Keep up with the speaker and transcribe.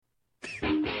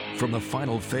from the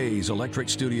Final Phase Electric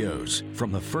Studios.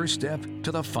 From the first step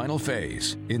to the final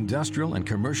phase. Industrial and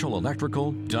commercial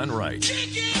electrical done right.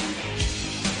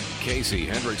 Casey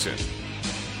Hendrickson.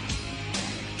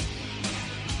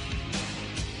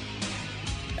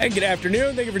 And good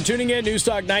afternoon. Thank you for tuning in. News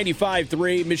Talk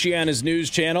 95.3, Michiana's news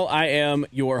channel. I am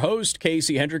your host,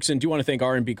 Casey Hendrickson. Do want to thank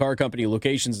R&B Car Company,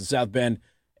 locations in South Bend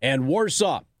and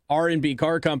Warsaw. R&B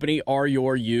Car Company are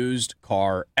your used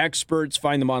car experts.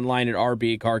 Find them online at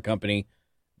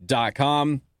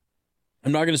rbcarcompany.com.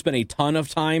 I'm not going to spend a ton of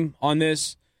time on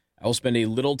this. I will spend a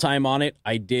little time on it.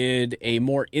 I did a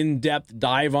more in-depth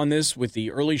dive on this with the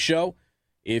early show.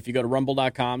 If you go to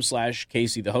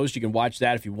rumble.com/Casey the host, you can watch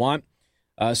that if you want.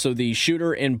 So the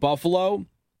shooter in Buffalo,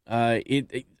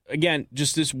 again,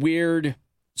 just this weird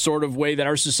sort of way that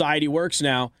our society works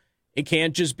now. It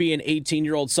can't just be an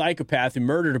 18-year-old psychopath who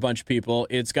murdered a bunch of people.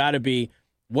 It's got to be,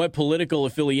 what political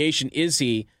affiliation is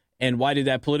he, and why did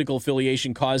that political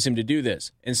affiliation cause him to do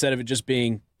this, instead of it just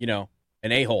being, an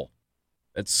a-hole.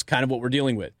 That's kind of what we're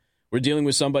dealing with. We're dealing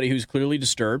with somebody who's clearly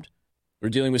disturbed. We're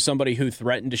dealing with somebody who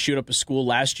threatened to shoot up a school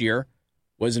last year,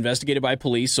 was investigated by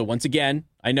police. So once again,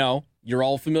 I know you're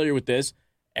all familiar with this.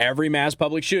 Every mass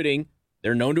public shooting,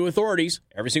 they're known to authorities,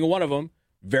 every single one of them.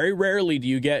 Very rarely do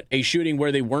you get a shooting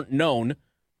where they weren't known.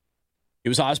 He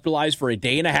was hospitalized for a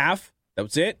day and a half. That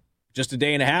was it. Just a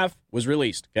day and a half, was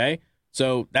released. Okay,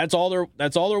 so that's all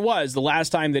there was the last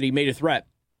time that he made a threat.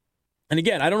 And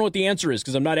again, I don't know what the answer is,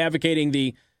 because I'm not advocating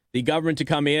the government to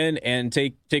come in and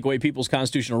take away people's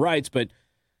constitutional rights. But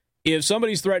if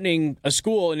somebody's threatening a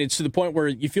school and it's to the point where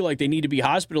you feel like they need to be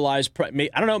hospitalized, I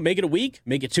don't know, make it a week,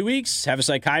 make it 2 weeks, have a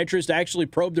psychiatrist actually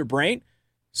probe their brain,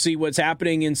 see what's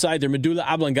happening inside their medulla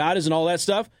oblongata and all that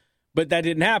stuff. But that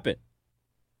didn't happen.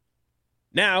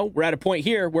 Now we're at a point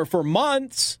here where for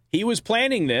months he was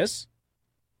planning this,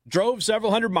 drove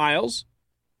several hundred miles,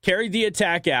 carried the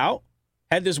attack out,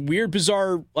 had this weird,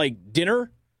 bizarre,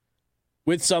 dinner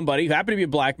with somebody who happened to be a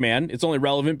black man. It's only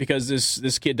relevant because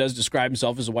this kid does describe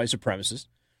himself as a white supremacist.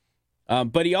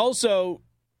 But he also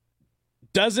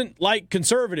doesn't like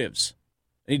conservatives,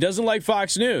 and he doesn't like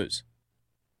Fox News.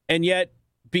 And yet,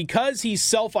 because he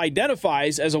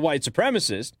self-identifies as a white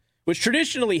supremacist, which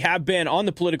traditionally have been on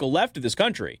the political left of this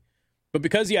country, but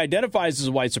because he identifies as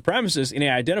a white supremacist and he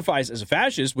identifies as a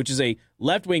fascist, which is a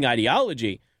left-wing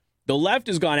ideology, the left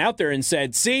has gone out there and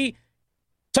said, see,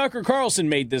 Tucker Carlson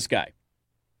made this guy.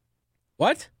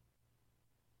 What?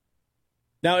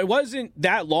 Now, it wasn't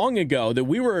that long ago that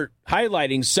we were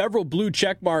highlighting several blue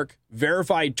checkmark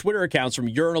verified Twitter accounts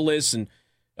from journalists and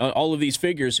all of these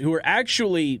figures who were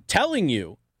actually telling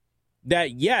you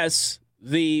that, yes,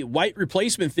 the white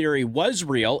replacement theory was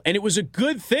real and it was a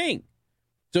good thing.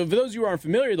 So for those of you who aren't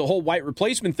familiar, the whole white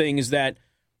replacement thing is that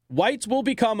whites will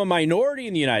become a minority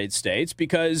in the United States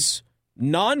because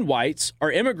non-whites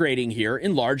are immigrating here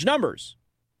in large numbers.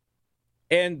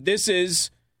 And this is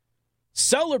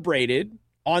celebrated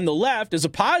on the left as a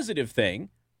positive thing.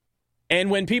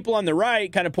 And when people on the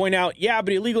right kind of point out, yeah,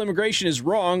 but illegal immigration is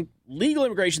wrong, legal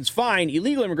immigration is fine,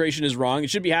 illegal immigration is wrong,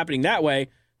 it should be happening that way,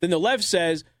 then the left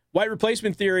says white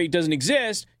replacement theory doesn't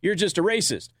exist, you're just a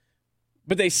racist.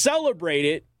 But they celebrate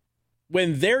it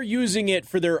when they're using it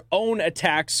for their own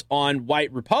attacks on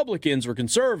white Republicans or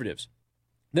conservatives.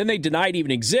 Then they deny it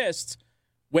even exists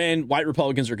when white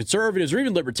Republicans or conservatives or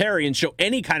even libertarians show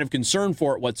any kind of concern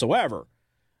for it whatsoever.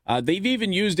 They've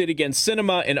even used it against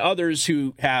Sinema and others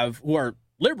who are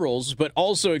liberals, but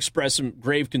also express some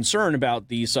grave concern about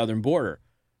the southern border.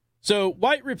 So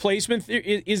white replacement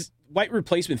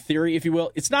theory, if you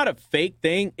will, it's not a fake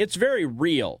thing. It's very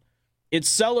real. It's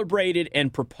celebrated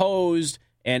and proposed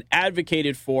and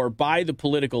advocated for by the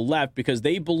political left because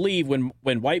they believe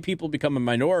when white people become a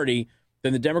minority,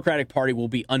 then the Democratic Party will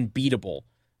be unbeatable.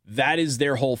 That is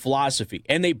their whole philosophy.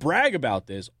 And they brag about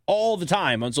this all the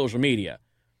time on social media.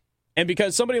 And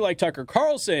because somebody like Tucker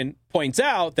Carlson points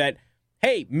out that,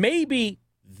 hey, maybe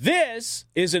this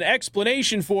is an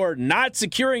explanation for not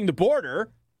securing the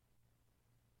border.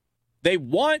 They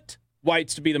want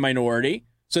whites to be the minority,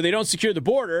 so they don't secure the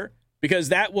border because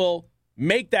that will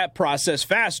make that process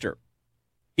faster.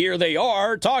 Here they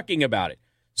are talking about it.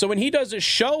 So when he does a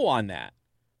show on that,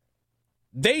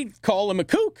 they call him a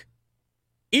kook,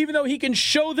 even though he can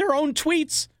show their own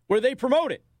tweets where they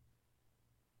promote it.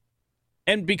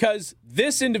 And because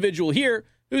this individual here,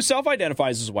 who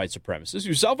self-identifies as a white supremacist,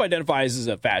 who self-identifies as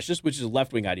a fascist, which is a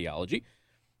left-wing ideology,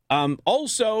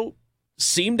 also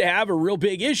seemed to have a real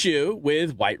big issue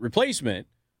with white replacement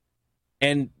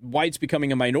and whites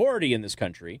becoming a minority in this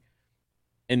country.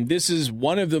 And this is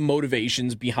one of the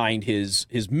motivations behind his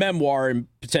memoir and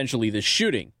potentially this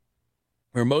shooting.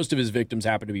 where most of his victims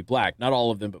happen to be black. Not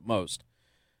all of them, but most.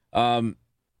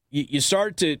 You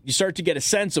start to get a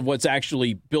sense of what's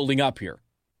actually building up here.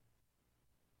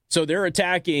 So they're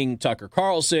attacking Tucker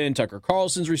Carlson. Tucker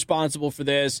Carlson's responsible for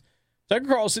this. Tucker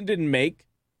Carlson didn't make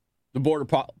the border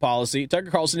policy.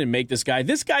 Tucker Carlson didn't make this guy.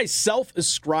 This guy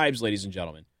self-ascribes, ladies and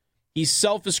gentlemen. He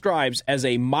self-ascribes as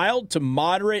a mild to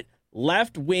moderate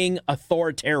left-wing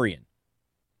authoritarian.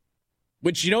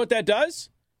 Which, you know what that does?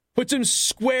 Puts him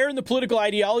square in the political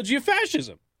ideology of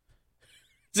fascism.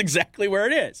 It's exactly where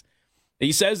it is.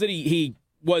 He says that he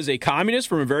was a communist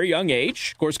from a very young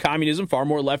age. Of course, communism, far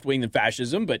more left-wing than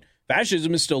fascism, but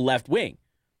fascism is still left-wing.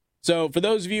 So for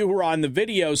those of you who are on the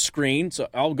video screen, so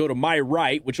I'll go to my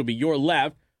right, which will be your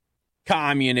left,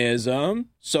 communism,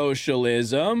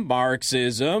 socialism,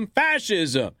 Marxism,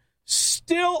 fascism,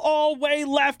 still all way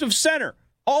left of center,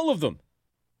 all of them.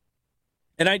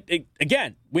 And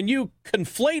again, when you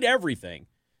conflate everything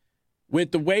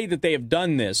with the way that they have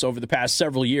done this over the past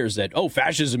several years, that,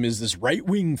 fascism is this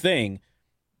right-wing thing,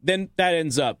 then that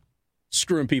ends up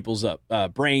screwing people's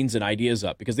brains and ideas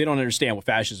up because they don't understand what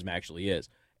fascism actually is.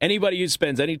 Anybody who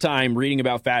spends any time reading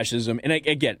about fascism, and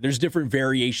again, there's different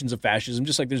variations of fascism,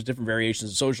 just like there's different variations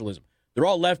of socialism. They're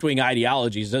all left-wing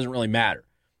ideologies. It doesn't really matter.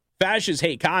 Fascists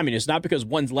hate communists, not because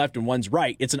one's left and one's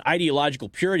right. It's an ideological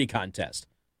purity contest.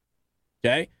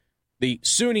 Okay? The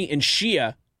Sunni and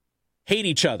Shia hate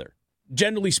each other,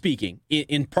 generally speaking,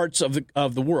 in parts of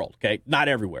the world. Okay? Not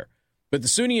everywhere. But the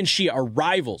Sunni and Shia are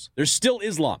rivals. There's still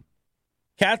Islam.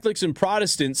 Catholics and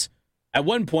Protestants, at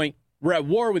one point, were at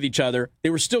war with each other. They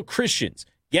were still Christians.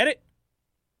 Get it?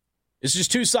 It's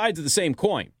just two sides of the same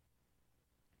coin.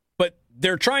 But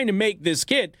they're trying to make this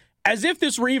kid, as if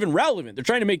this were even relevant, they're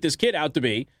trying to make this kid out to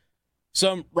be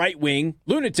some right-wing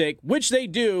lunatic, which they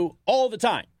do all the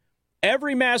time.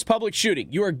 Every mass public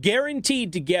shooting, you are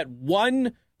guaranteed to get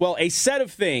a set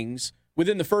of things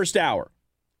within the first hour.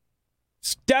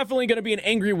 It's definitely going to be an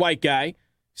angry white guy.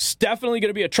 It's definitely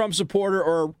going to be a Trump supporter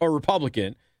or a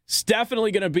Republican. It's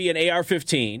definitely going to be an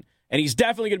AR-15, and he's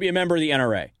definitely going to be a member of the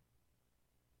NRA.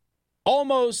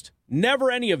 Almost never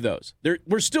any of those.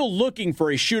 We're still looking for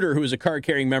a shooter who is a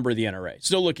card-carrying member of the NRA.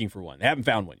 Still looking for one. They haven't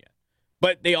found one yet.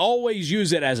 But they always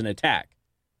use it as an attack.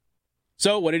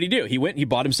 So what did he do? He went and he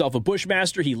bought himself a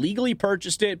Bushmaster. He legally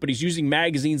purchased it, but he's using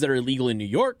magazines that are illegal in New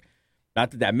York.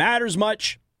 Not that that matters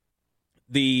much.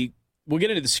 We'll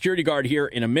get into the security guard here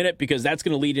in a minute because that's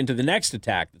going to lead into the next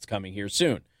attack that's coming here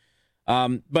soon.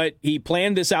 But he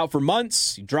planned this out for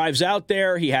months. He drives out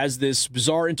there. He has this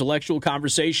bizarre intellectual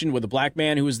conversation with a black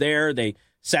man who was there. They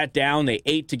sat down. They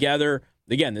ate together.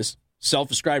 Again, this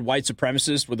self-described white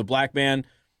supremacist with a black man.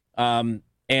 And,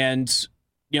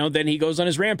 then he goes on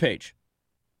his rampage.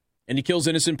 And he kills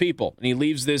innocent people. And he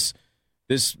leaves this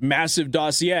massive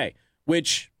dossier,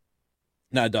 which,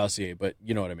 not a dossier, but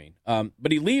you know what I mean.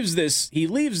 But he leaves this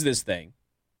thing.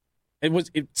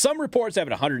 Some reports have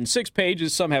it 106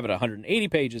 pages, some have it 180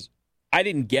 pages. I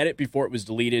didn't get it before it was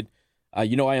deleted. I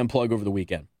unplug over the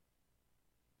weekend.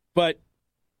 But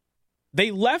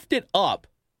they left it up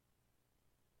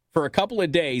for a couple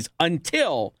of days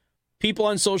until people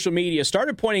on social media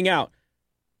started pointing out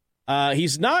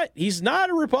he's not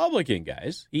a Republican,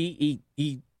 guys.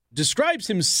 He describes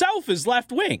himself as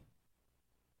left-wing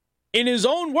in his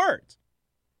own words.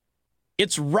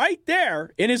 It's right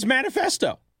there in his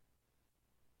manifesto.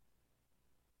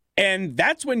 And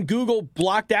that's when Google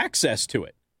blocked access to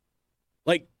it.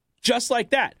 Just like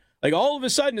that. All of a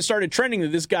sudden it started trending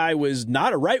that this guy was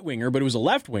not a right-winger, but it was a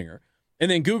left-winger.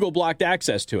 And then Google blocked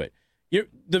access to it.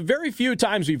 The very few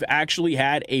times we've actually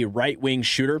had a right-wing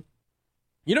shooter,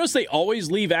 you notice they always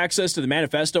leave access to the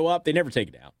manifesto up. They never take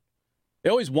it down.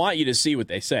 They always want you to see what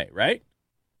they say, right?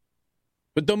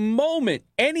 But the moment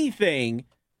anything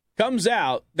comes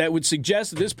out that would suggest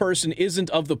that this person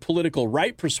isn't of the political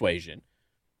right persuasion,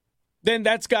 then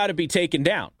that's got to be taken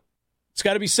down. It's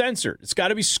got to be censored. It's got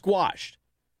to be squashed.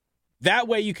 That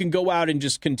way you can go out and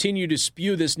just continue to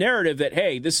spew this narrative that,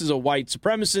 hey, this is a white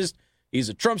supremacist, he's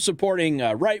a Trump-supporting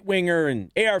right-winger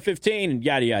and AR-15 and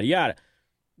yada, yada, yada.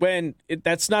 When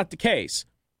that's not the case.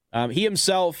 He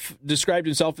himself described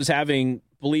himself as having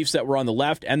beliefs that were on the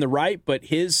left and the right, but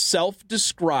his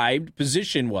self-described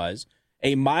position was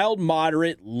a mild,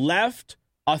 moderate, left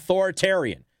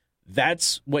authoritarian.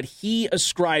 That's what he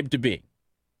ascribed to be.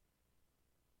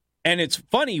 And it's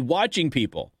funny watching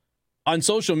people on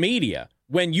social media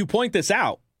when you point this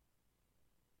out,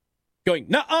 going,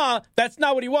 nuh-uh, that's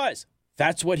not what he was.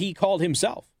 That's what he called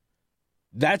himself.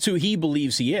 That's who he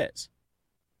believes he is.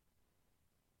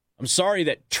 I'm sorry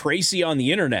that Tracy on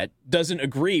the internet doesn't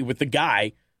agree with the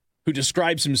guy who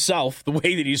describes himself the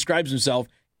way that he describes himself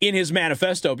in his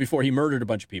manifesto before he murdered a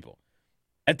bunch of people.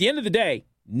 At the end of the day,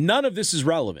 none of this is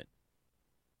relevant.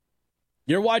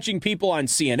 You're watching people on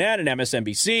CNN and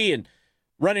MSNBC and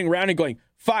running around and going,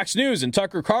 Fox News and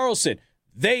Tucker Carlson,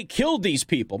 they killed these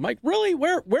people. I'm like, really?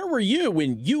 Where were you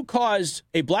when you caused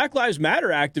a Black Lives Matter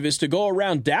activist to go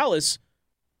around Dallas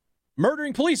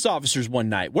murdering police officers one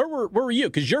night? Where were you?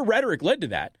 Because your rhetoric led to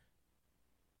that.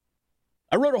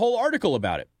 I wrote a whole article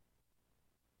about it.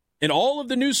 And all of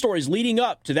the news stories leading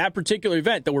up to that particular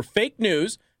event that were fake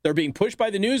news, they're being pushed by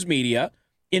the news media,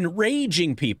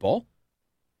 enraging people.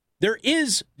 There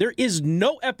is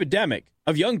no epidemic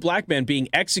of young black men being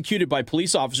executed by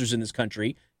police officers in this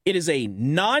country. It is a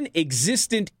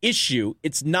non-existent issue.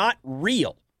 It's not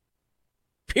real.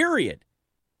 Period.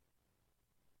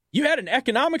 You had an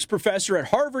economics professor at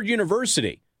Harvard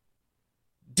University,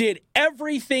 did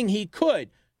everything he could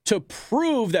to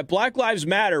prove that Black Lives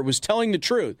Matter was telling the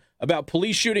truth about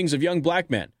police shootings of young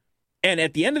black men. And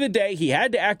at the end of the day, he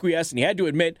had to acquiesce and he had to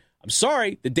admit, I'm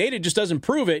sorry, the data just doesn't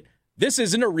prove it. This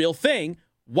isn't a real thing.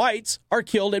 Whites are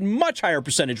killed at much higher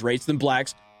percentage rates than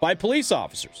blacks by police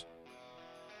officers.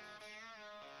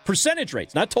 Percentage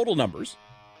rates, not total numbers.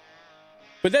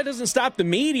 But that doesn't stop the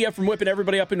media from whipping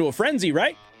everybody up into a frenzy,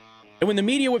 right? And when the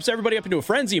media whips everybody up into a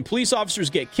frenzy and police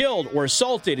officers get killed or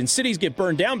assaulted and cities get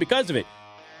burned down because of it,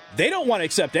 they don't want to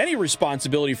accept any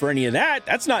responsibility for any of that.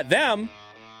 That's not them.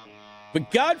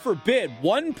 But God forbid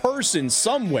one person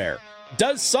somewhere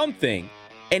does something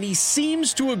and he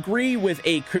seems to agree with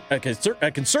a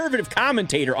conservative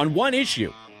commentator on one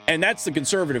issue, and that's the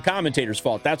conservative commentator's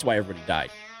fault. That's why everybody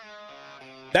died.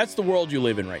 That's the world you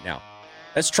live in right now.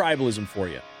 That's tribalism for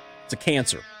you. It's a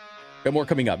cancer. Got more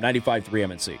coming up. 95.3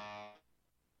 MNC.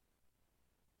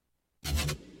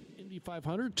 Indy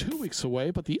 500, 2 weeks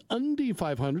away, but the Undy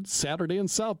 500, Saturday in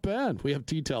South Bend. We have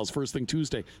details first thing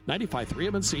Tuesday.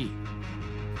 95.3 MNC.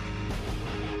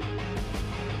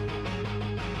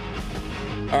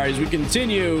 All right, as we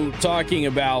continue talking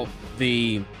about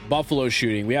the Buffalo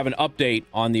shooting, we have an update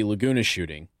on the Laguna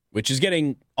shooting, which is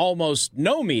getting almost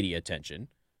no media attention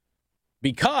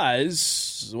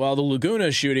because, well, the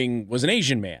Laguna shooting was an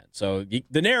Asian man, so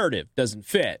the narrative doesn't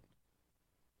fit.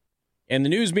 And the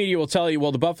news media will tell you,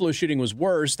 well, the Buffalo shooting was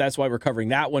worse, that's why we're covering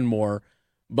that one more.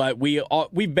 But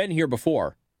we've been here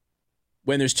before.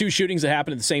 When there's two shootings that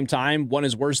happen at the same time, one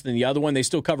is worse than the other one, they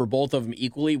still cover both of them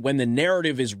equally when the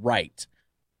narrative is right.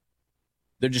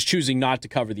 They're just choosing not to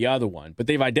cover the other one. But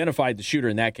they've identified the shooter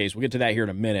in that case. We'll get to that here in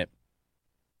a minute.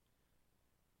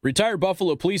 Retired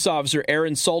Buffalo police officer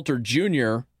Aaron Salter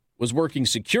Jr. was working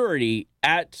security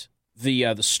at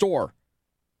the store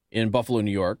in Buffalo,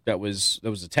 New York that was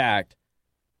attacked.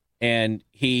 And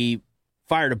he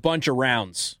fired a bunch of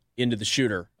rounds into the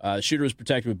shooter. The shooter was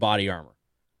protected with body armor.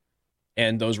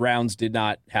 And those rounds did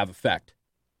not have effect.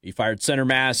 He fired center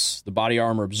mass. The body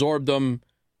armor absorbed them.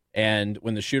 And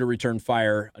when the shooter returned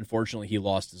fire, unfortunately, he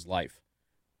lost his life.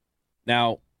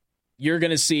 Now, you're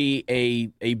going to see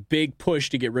a big push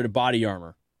to get rid of body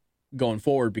armor going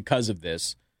forward because of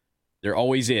this. There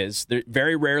always is. There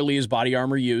very rarely is body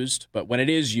armor used, but when it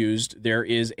is used, there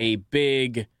is a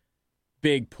big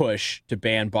push to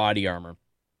ban body armor,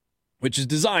 which is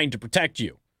designed to protect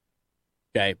you.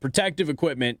 Okay, protective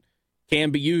equipment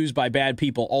can be used by bad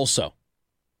people also.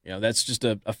 You know, that's just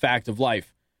a fact of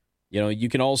life. You know, you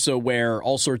can also wear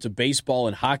all sorts of baseball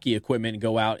and hockey equipment and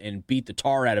go out and beat the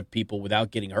tar out of people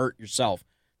without getting hurt yourself.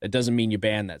 That doesn't mean you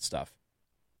ban that stuff.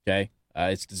 Okay?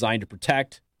 It's designed to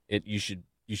protect it. You should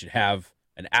have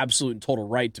an absolute and total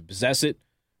right to possess it,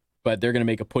 but they're going to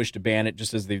make a push to ban it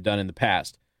just as they've done in the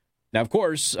past. Now, of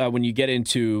course, when you get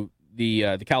into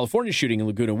the California shooting in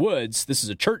Laguna Woods, this is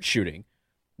a church shooting.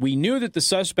 We knew that the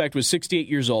suspect was 68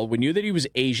 years old. We knew that he was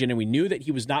Asian, and we knew that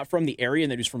he was not from the area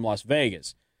and that he was from Las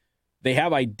Vegas. They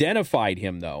have identified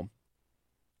him, though,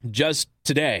 just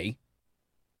today,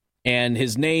 and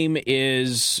his name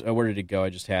is, where did it go? I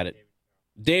just had it.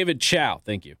 David Chow,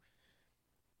 thank you.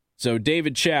 So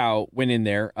David Chow went in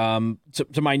there.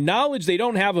 To my knowledge, they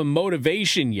don't have a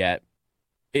motivation yet.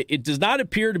 It does not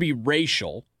appear to be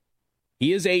racial.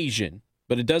 He is Asian,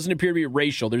 but it doesn't appear to be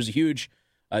racial. There's a huge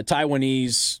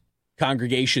Taiwanese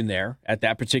congregation there at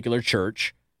that particular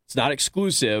church. It's not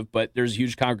exclusive, but there's a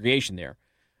huge congregation there.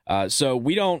 So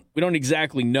we don't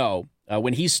exactly know.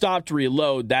 When he stopped to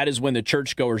reload, that is when the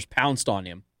churchgoers pounced on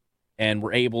him and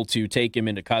were able to take him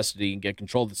into custody and get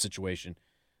control of the situation.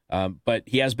 But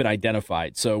he has been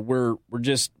identified. So we're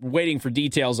just waiting for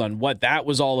details on what that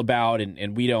was all about,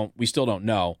 and we still don't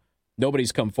know.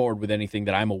 Nobody's come forward with anything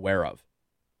that I'm aware of.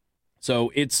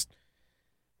 So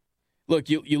look,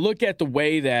 you look at the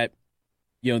way that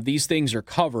these things are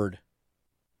covered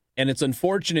And it's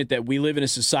unfortunate that we live in a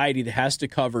society that has to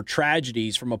cover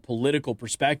tragedies from a political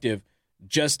perspective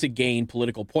just to gain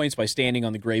political points by standing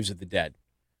on the graves of the dead.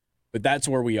 But that's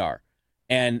where we are.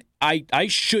 And I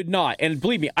should not, and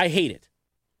believe me, I hate it.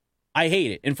 I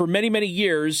hate it. And for many, many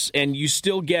years, and you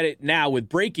still get it now with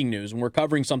breaking news when we're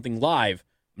covering something live,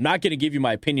 I'm not going to give you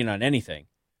my opinion on anything.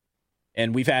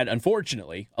 And we've had,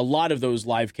 unfortunately, a lot of those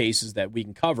live cases that we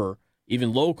can cover,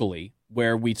 even locally,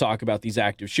 where we talk about these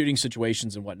active shooting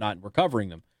situations and whatnot, and we're covering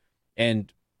them.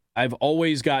 And I've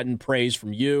always gotten praise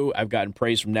from you. I've gotten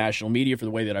praise from national media for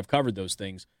the way that I've covered those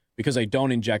things because I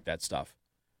don't inject that stuff.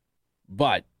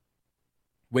 But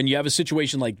when you have a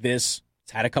situation like this,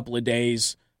 it's had a couple of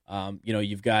days,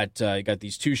 you've got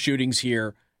these two shootings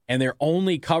here, and they're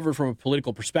only covered from a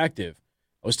political perspective.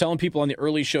 I was telling people on the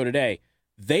early show today,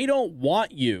 they don't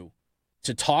want you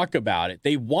to talk about it.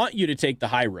 They want you to take the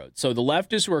high road. So the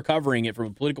leftists who are covering it from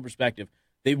a political perspective,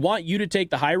 they want you to take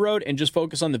the high road and just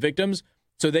focus on the victims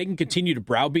so they can continue to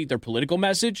browbeat their political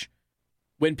message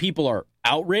when people are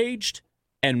outraged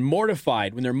and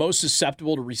mortified, when they're most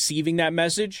susceptible to receiving that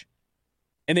message,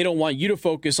 and they don't want you to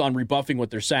focus on rebuffing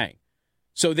what they're saying.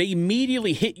 So they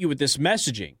immediately hit you with this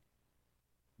messaging.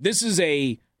 This is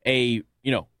a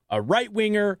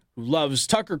right-winger who loves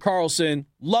Tucker Carlson,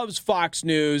 loves Fox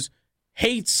News,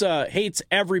 hates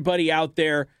everybody out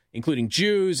there, including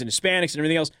Jews and Hispanics and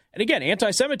everything else. And again,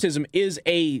 anti-Semitism is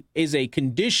a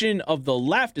condition of the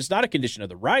left. It's not a condition of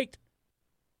the right.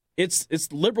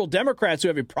 It's liberal Democrats who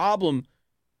have a problem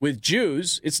with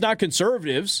Jews. It's not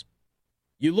conservatives.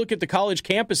 You look at the college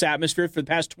campus atmosphere for the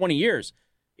past 20 years.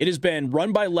 It has been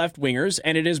run by left-wingers,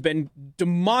 and it has been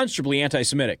demonstrably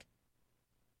anti-Semitic.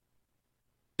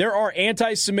 There are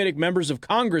anti-Semitic members of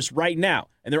Congress right now,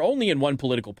 and they're only in one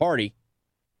political party.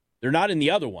 They're not in the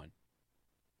other one.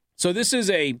 So this is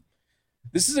a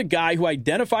guy who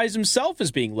identifies himself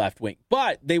as being left-wing,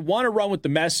 but they want to run with the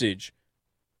message.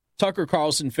 Tucker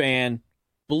Carlson fan,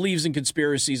 believes in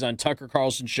conspiracies on Tucker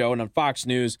Carlson show and on Fox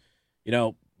News,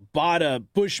 bought a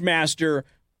Bushmaster.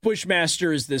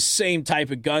 Bushmaster is the same type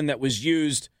of gun that was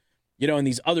used, in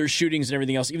these other shootings and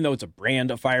everything else, even though it's a brand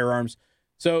of firearms.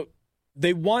 So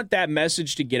they want that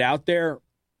message to get out there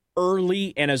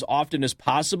early and as often as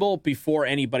possible before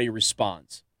anybody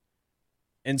responds.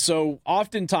 And so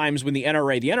oftentimes when the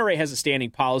NRA has a standing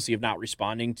policy of not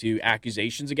responding to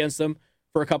accusations against them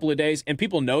for a couple of days, and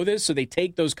people know this, so they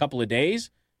take those couple of days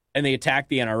and they attack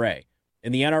the NRA.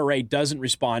 And the NRA doesn't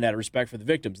respond out of respect for the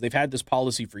victims. They've had this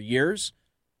policy for years,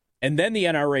 and then the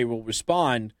NRA will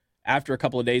respond after a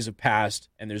couple of days have passed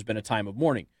and there's been a time of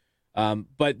mourning.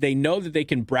 But they know that they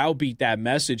can browbeat that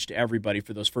message to everybody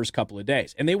for those first couple of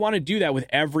days. And they want to do that with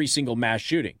every single mass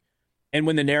shooting. And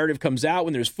when the narrative comes out,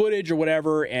 when there's footage or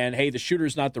whatever, and, hey, the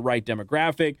shooter's not the right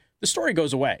demographic, the story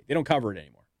goes away. They don't cover it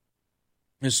anymore.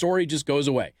 The story just goes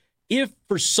away. If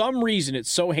for some reason it's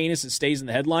so heinous it stays in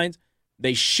the headlines,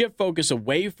 they shift focus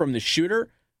away from the shooter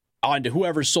onto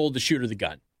whoever sold the shooter the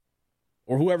gun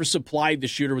or whoever supplied the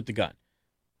shooter with the gun.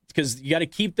 Because you got to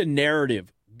keep the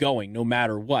narrative going no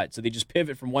matter what. So they just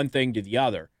pivot from one thing to the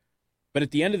other. But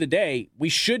at the end of the day, we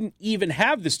shouldn't even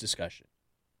have this discussion.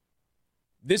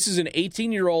 This is an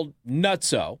 18-year-old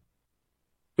nutso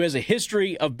who has a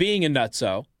history of being a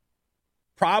nutso,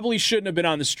 probably shouldn't have been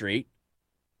on the street,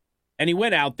 and he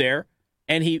went out there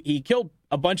and he killed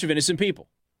a bunch of innocent people.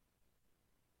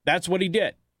 That's what he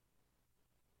did.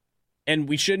 And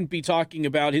we shouldn't be talking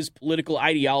about his political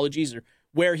ideologies or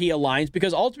where he aligns,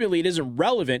 because ultimately it isn't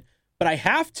relevant. But I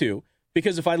have to,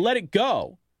 because if I let it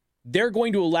go, they're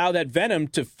going to allow that venom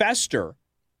to fester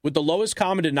with the lowest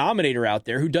common denominator out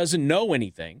there who doesn't know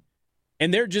anything.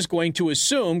 And they're just going to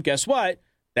assume, guess what,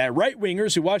 that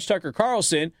right-wingers who watch Tucker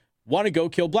Carlson want to go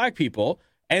kill black people.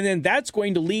 And then that's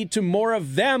going to lead to more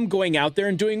of them going out there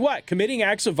and doing what? Committing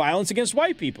acts of violence against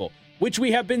white people, which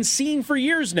we have been seeing for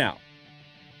years now.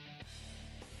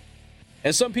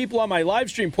 As some people on my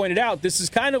live stream pointed out, this is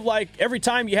kind of like every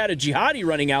time you had a jihadi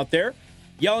running out there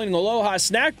yelling Aloha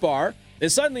snack bar,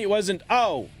 and suddenly it wasn't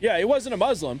a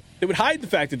Muslim. They would hide the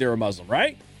fact that they were a Muslim,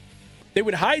 right? They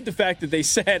would hide the fact that they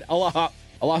said Allahu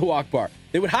Akbar.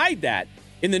 They would hide that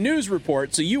in the news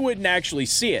report so you wouldn't actually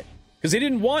see it, because they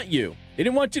didn't want you. They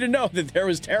didn't want you to know that there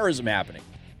was terrorism happening.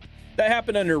 That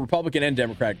happened under Republican and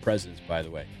Democratic presidents, by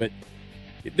the way. But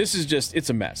this is just,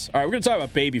 it's a mess. All right, we're going to talk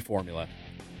about baby formula.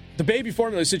 The baby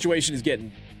formula situation is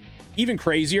getting even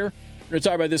crazier. We're going to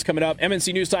talk about this coming up.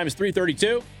 MNC News Time is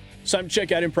 3:32. It's time to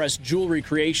check out Impress Jewelry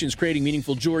Creations, creating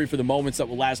meaningful jewelry for the moments that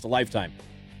will last a lifetime.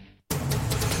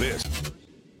 This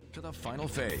to the final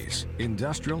phase.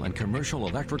 Industrial and commercial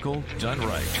electrical done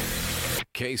right.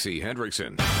 Casey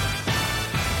Hendrickson.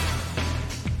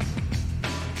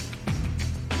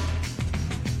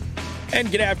 And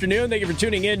good afternoon. Thank you for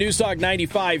tuning in. Newstalk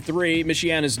 95.3,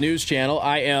 Michiana's news channel.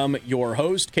 I am your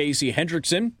host, Casey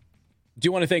Hendrickson.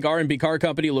 Do want to thank R&B Car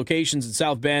Company, locations in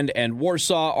South Bend and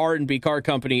Warsaw. R&B Car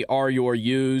Company are your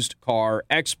used car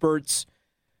experts.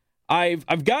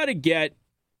 I've got to get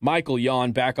Michael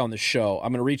Yon back on the show.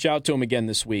 I'm going to reach out to him again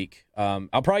this week. I'm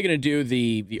probably going to do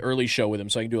the early show with him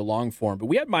so I can do a long form. But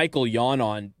we had Michael Yon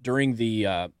on during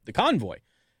the convoy.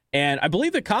 And I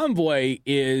believe the convoy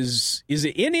is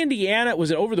it in Indiana?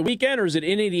 Was it over the weekend or is it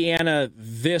in Indiana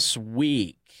this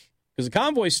week? Because the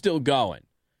convoy's still going.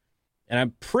 And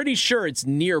I'm pretty sure it's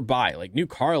nearby, like New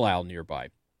Carlisle nearby.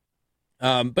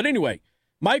 But anyway,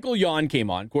 Michael Yon came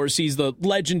on. Of course, he's the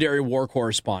legendary war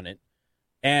correspondent.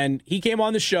 And he came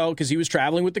on the show because he was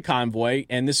traveling with the convoy.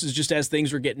 And this is just as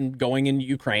things were getting going in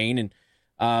Ukraine.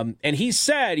 And he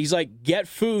said, he's like, get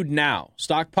food now,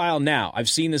 stockpile now. I've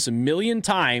seen this a million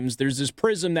times. There's this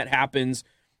prism that happens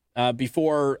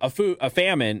before a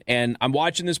famine, and I'm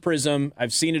watching this prism.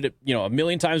 I've seen it, a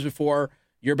million times before.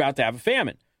 You're about to have a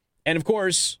famine, and of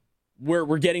course,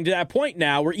 we're getting to that point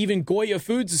now where even Goya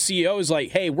Foods, the CEO, is like,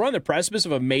 hey, we're on the precipice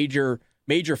of a major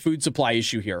food supply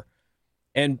issue here,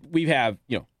 and we have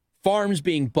farms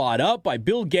being bought up by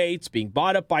Bill Gates, being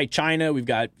bought up by China. We've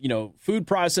got, food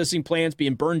processing plants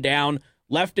being burned down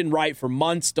left and right for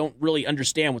months. Don't really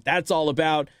understand what that's all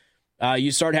about. You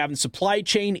start having supply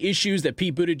chain issues that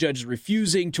Pete Buttigieg is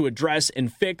refusing to address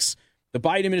and fix. The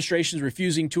Biden administration is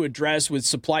refusing to address with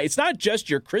supply. It's not just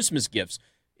your Christmas gifts.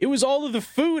 It was all of the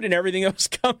food and everything that was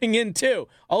coming in, too.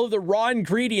 All of the raw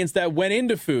ingredients that went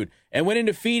into food and went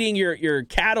into feeding your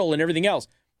cattle and everything else.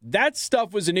 That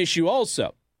stuff was an issue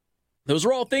also. Those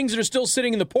are all things that are still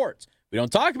sitting in the ports. We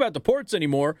don't talk about the ports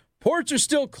anymore. Ports are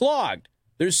still clogged.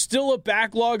 There's still a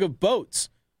backlog of boats.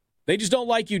 They just don't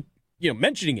like you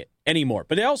mentioning it anymore.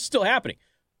 But it's also still happening.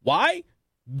 Why?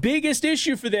 Biggest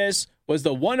issue for this was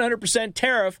the 100%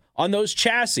 tariff on those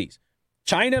chassis.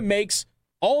 China makes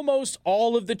almost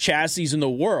all of the chassis in the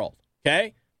world,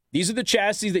 okay? These are the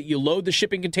chassis that you load the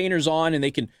shipping containers on, and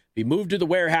they can be moved to the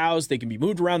warehouse. They can be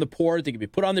moved around the port. They can be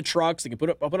put on the trucks. They can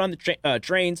put on the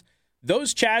trains.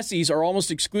 Those chassis are almost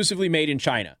exclusively made in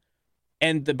China.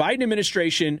 And the Biden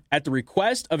administration, at the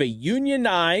request of a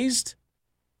unionized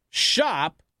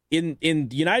shop in the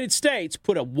United States,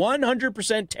 put a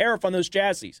 100% tariff on those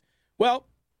chassis. Well,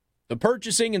 the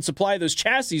purchasing and supply of those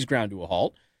chassis ground to a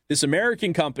halt. This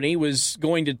American company was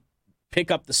going to pick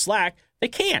up the slack. They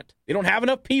can't. They don't have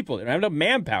enough people. They don't have enough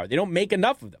manpower. They don't make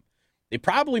enough of them. They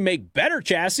probably make better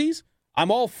chassis.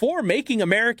 I'm all for making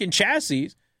American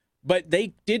chassis. But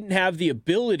they didn't have the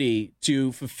ability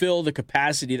to fulfill the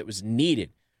capacity that was needed.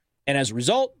 And as a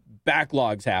result,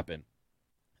 backlogs happen.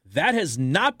 That has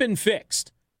not been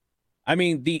fixed. I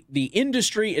mean, the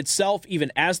industry itself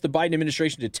even asked the Biden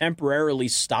administration to temporarily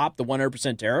stop the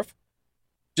 100% tariff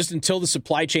just until the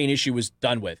supply chain issue was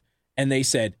done with. And they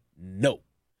said no.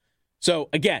 So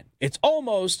again, it's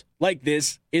almost like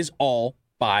this is all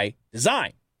by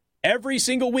design. Every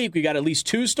single week, we got at least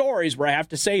 2 stories where I have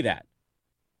to say that.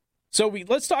 So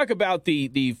let's talk about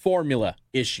the formula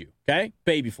issue, okay?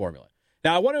 Baby formula.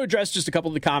 Now, I want to address just a couple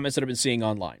of the comments that I've been seeing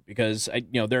online because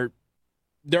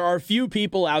there are a few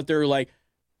people out there like,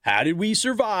 how did we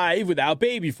survive without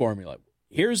baby formula?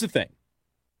 Here's the thing.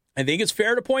 I think it's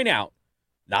fair to point out,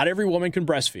 not every woman can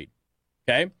breastfeed,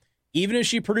 okay? Even if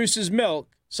she produces milk,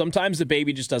 sometimes the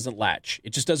baby just doesn't latch. It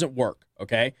just doesn't work,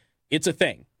 okay? It's a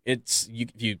thing. If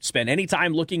you spend any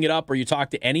time looking it up or you talk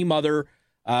to any mother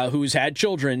who's had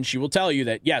children, she will tell you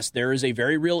that, yes, there is a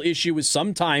very real issue with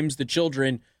sometimes the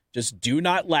children just do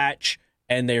not latch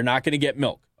and they're not going to get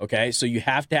milk, okay? So you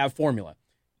have to have formula.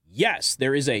 Yes,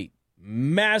 there is a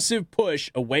massive push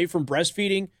away from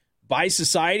breastfeeding by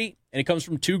society, and it comes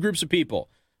from 2 groups of people.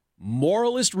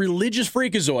 Moralist religious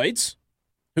freakazoids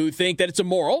who think that it's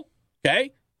immoral,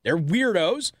 okay? They're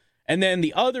weirdos. And then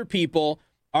the other people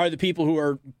are the people who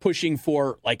are pushing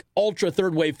for, like, ultra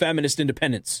third-wave feminist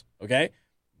independence, okay?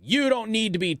 You don't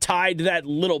need to be tied to that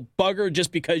little bugger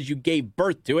just because you gave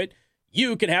birth to it.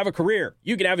 You can have a career.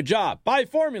 You can have a job. Buy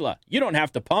formula. You don't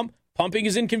have to pump. Pumping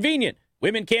is inconvenient.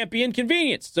 Women can't be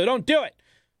inconvenienced, so don't do it.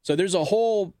 So there's a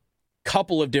whole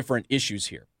couple of different issues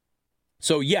here.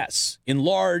 So yes, in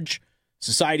large,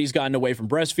 society's gotten away from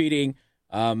breastfeeding,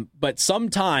 but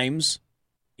sometimes,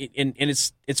 and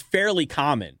it's fairly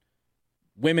common,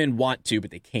 women want to, but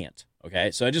they can't,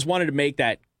 okay? So I just wanted to make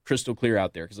that crystal clear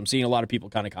out there because I'm seeing a lot of people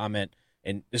kind of comment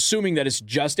and assuming that it's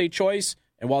just a choice.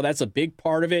 And while that's a big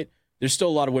part of it, there's still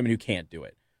a lot of women who can't do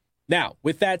it. Now,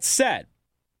 with that said,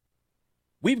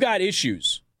 we've got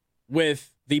issues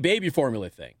with the baby formula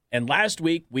thing. And last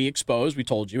week we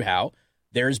told you how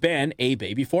there's been a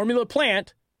baby formula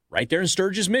plant right there in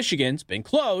Sturgis, Michigan. It's been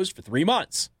closed for 3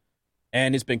 months.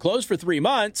 And it's been closed for 3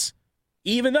 months,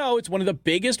 even though it's one of the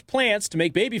biggest plants to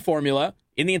make baby formula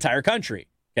in the entire country.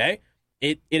 Okay?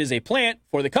 It is a plant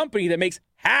for the company that makes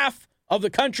half of the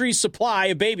country's supply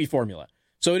of baby formula.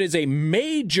 So it is a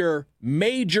major,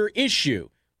 major issue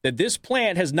that this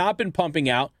plant has not been pumping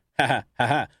out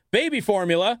baby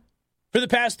formula for the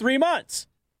past 3 months.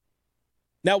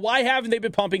 Now, why haven't they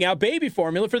been pumping out baby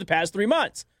formula for the past 3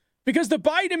 months? Because the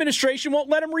Biden administration won't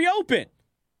let them reopen.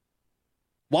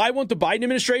 Why won't the Biden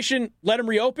administration let them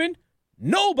reopen?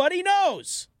 Nobody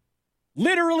knows.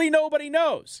 Literally nobody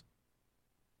knows.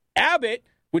 Abbott,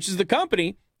 which is the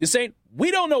company, is saying, we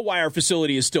don't know why our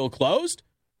facility is still closed.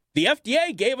 The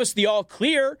FDA gave us the all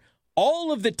clear.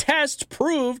 All of the tests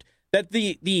proved that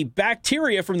the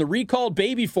bacteria from the recalled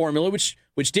baby formula,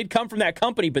 which did come from that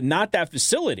company, but not that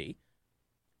facility,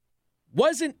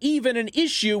 wasn't even an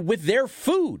issue with their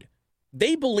food.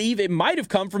 They believe it might have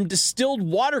come from distilled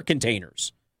water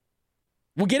containers.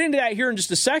 We'll get into that here in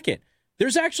just a second.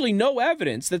 There's actually no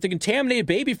evidence that the contaminated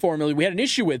baby formula we had an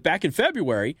issue with back in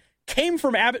February came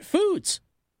from Abbott Foods.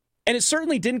 And it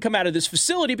certainly didn't come out of this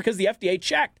facility because the FDA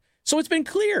checked. So it's been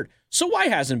cleared. So why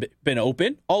hasn't it been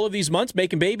open all of these months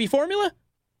making baby formula?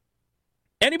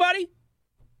 Anybody?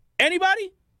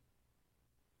 Anybody?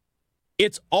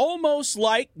 It's almost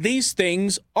like these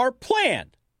things are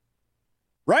planned.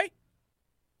 Right?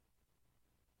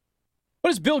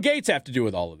 What does Bill Gates have to do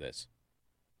with all of this?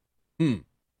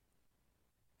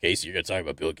 Casey, you're going to talk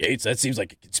about Bill Gates? That seems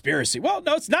like a conspiracy. Well,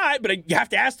 no, it's not, but you have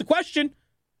to ask the question.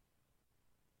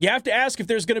 You have to ask if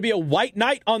there's going to be a white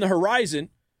knight on the horizon,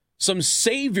 some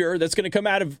savior that's going to come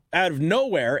out of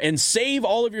nowhere and save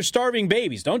all of your starving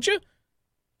babies, don't you?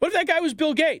 What if that guy was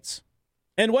Bill Gates?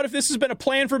 And what if this has been a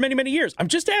plan for many, many years? I'm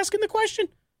just asking the question.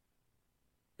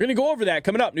 We're going to go over that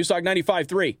coming up. Newstalk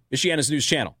 95.3, Michiana's news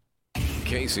channel.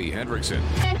 Casey Hendrickson.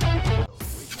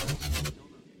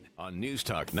 On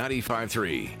Newstalk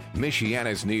 95.3,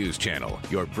 Michiana's news channel,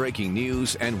 your breaking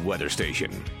news and weather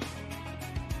station.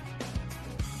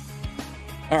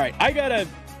 All right,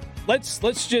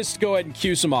 let's just go ahead and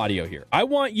cue some audio here. I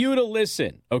want you to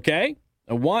listen, okay?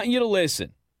 I want you to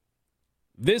listen.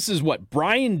 This is what,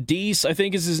 Brian Deese, I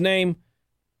think is his name.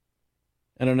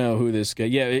 I don't know who this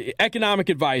guy, economic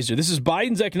advisor. This is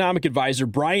Biden's economic advisor,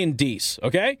 Brian Deese,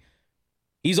 okay?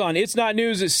 He's on It's Not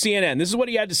News, it's CNN. This is what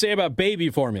he had to say about baby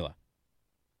formula.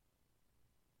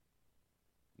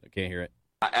 I can't hear it.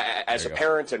 As a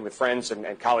parent and with friends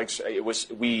and colleagues,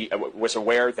 we was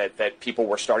aware that people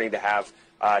were starting to have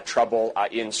trouble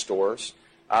in stores.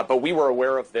 But we were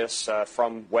aware of this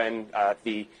from when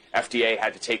the FDA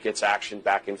had to take its action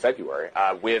back in February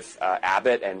with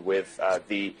Abbott and with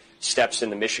the steps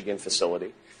in the Michigan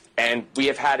facility. And we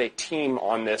have had a team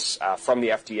on this from the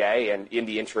FDA and in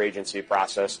the interagency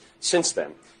process since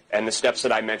then. And the steps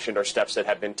that I mentioned are steps that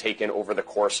have been taken over the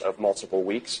course of multiple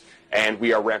weeks, and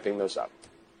we are ramping those up.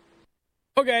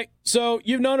 Okay, so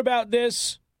you've known about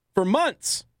this for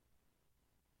months.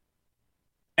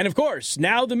 And of course,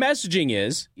 now the messaging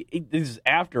is, this is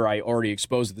after I already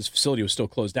exposed that this facility was still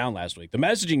closed down last week. The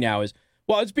messaging now is,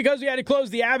 well, it's because we had to close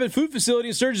the Abbott food facility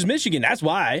in Sturgis, Michigan. That's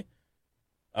why.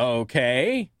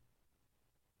 Okay.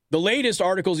 The latest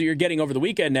articles that you're getting over the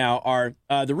weekend now are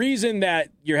the reason that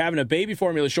you're having a baby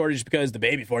formula shortage is because the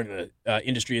baby formula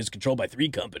industry is controlled by 3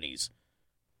 companies.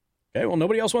 Okay, well,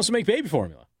 nobody else wants to make baby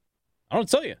formula. I don't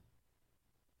tell you.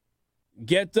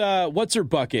 Get, what's her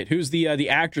bucket? Who's the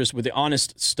actress with the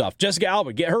honest stuff? Jessica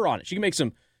Alba. Get her on it. She can make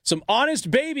some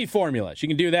honest baby formula. She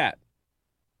can do that.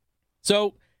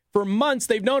 So for months,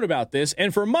 they've known about this.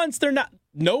 And for months, they're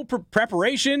no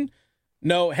preparation.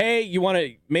 No, hey, you want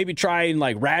to maybe try and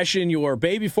ration your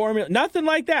baby formula? Nothing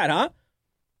like that, huh?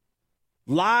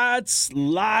 Lots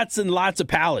and lots of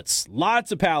pallets.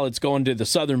 Lots of pallets going to the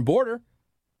southern border.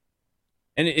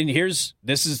 And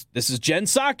this is Jen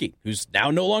Psaki, who's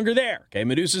now no longer there. Okay,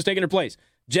 Medusa's taking her place.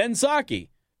 Jen Psaki,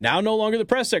 now no longer the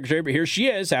press secretary, but here she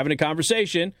is having a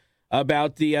conversation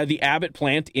about the Abbott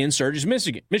plant in Sturgis,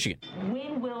 Michigan.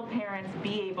 When will parents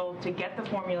be able to get the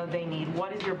formula they need?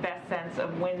 What is your best sense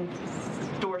of when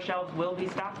store shelves will be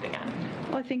stocked again?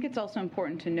 Well, I think it's also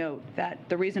important to note that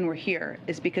the reason we're here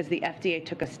is because the FDA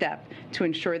took a step to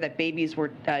ensure that babies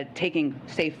were taking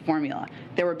safe formula.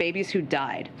 There were babies who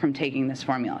died from taking this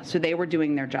formula, so they were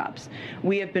doing their jobs.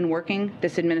 We have been working,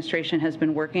 this administration has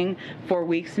been working for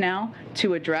weeks now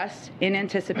to address in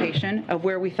anticipation of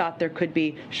where we thought there could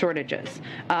be shortages.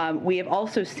 We have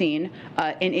also seen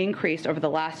an increase over the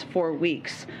last 4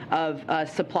 weeks of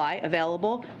supply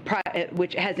available,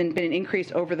 which hasn't been an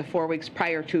increase over the 4 weeks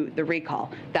prior to the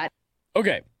recall.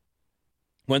 Okay.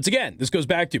 Once again, this goes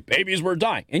back to babies were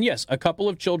dying. And yes, a couple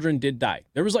of children did die.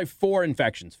 There was like 4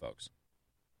 infections, folks.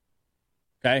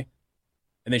 Okay?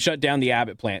 And they shut down the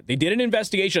Abbott plant. They did an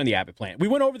investigation on the Abbott plant. We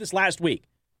went over this last week.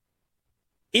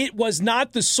 It was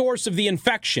not the source of the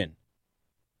infection.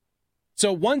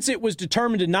 So once it was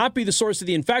determined to not be the source of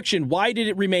the infection, why did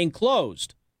it remain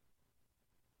closed?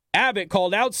 Abbott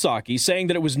called out Psaki, saying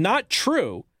that it was not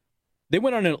true. They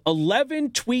went on an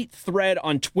 11-tweet thread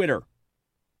on Twitter.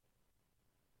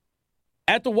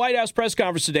 At the White House press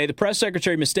conference today, the press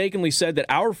secretary mistakenly said that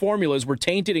our formulas were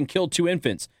tainted and killed 2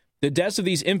 infants. The deaths of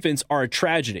these infants are a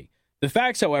tragedy. The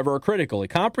facts, however, are critical. A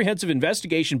comprehensive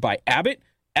investigation by Abbott,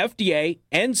 FDA,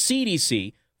 and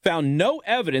CDC found no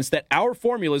evidence that our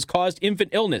formulas caused infant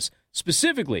illness.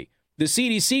 Specifically, the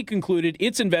CDC concluded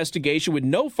its investigation with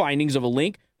no findings of a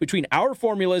link between our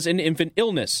formulas and infant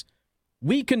illness.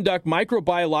 We conduct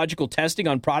microbiological testing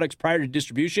on products prior to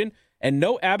distribution, and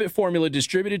no Abbott formula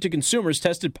distributed to consumers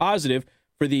tested positive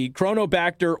for the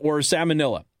Chronobacter or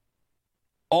Salmonella.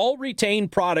 All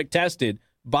retained product tested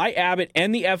by Abbott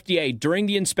and the FDA during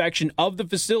the inspection of the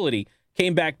facility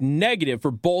came back negative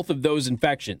for both of those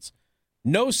infections.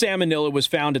 No Salmonella was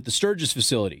found at the Sturgis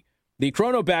facility. The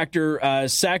Chronobacter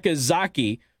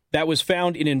Sakazaki that was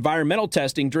found in environmental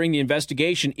testing during the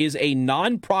investigation is a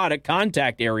non-product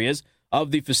contact areas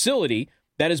of the facility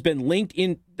that has been linked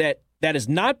in that has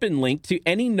not been linked to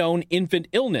any known infant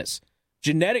illness.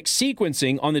 Genetic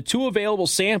sequencing on the 2 available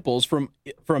samples from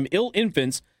ill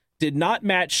infants did not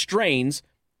match strains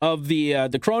of the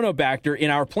Chronobacter in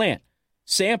our plant.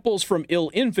 Samples from ill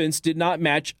infants did not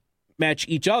match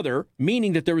each other,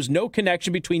 meaning that there was no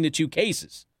connection between the 2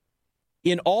 cases.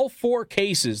 In all 4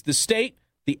 cases, the state,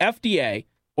 the FDA,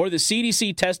 or the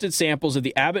CDC tested samples of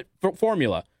the Abbott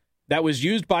formula that was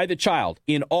used by the child.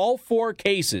 In all 4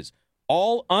 cases,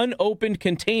 all unopened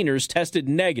containers tested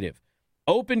negative.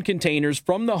 Open containers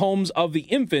from the homes of the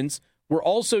infants were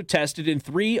also tested in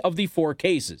 3 of the 4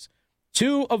 cases.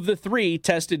 2 of the 3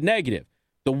 tested negative.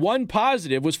 The 1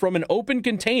 positive was from an open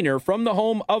container from the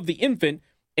home of the infant,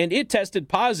 and it tested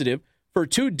positive for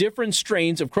 2 different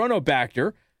strains of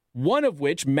Chronobacter, one of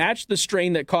which matched the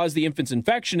strain that caused the infant's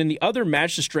infection, and the other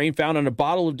matched the strain found on a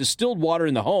bottle of distilled water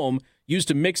in the home used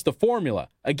to mix the formula.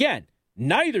 Again,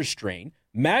 neither strain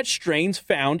matched strains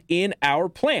found in our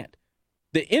plant.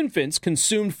 The infants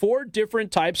consumed 4 different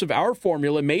types of our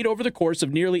formula made over the course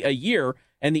of nearly a year,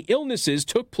 and the illnesses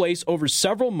took place over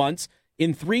several months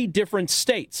in 3 different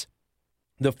states.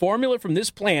 The formula from this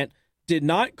plant did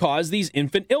not cause these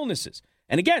infant illnesses.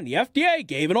 And again, the FDA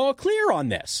gave an all clear on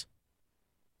this.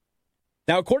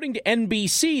 Now, according to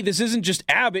NBC, this isn't just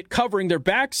Abbott covering their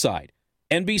backside.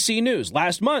 NBC News.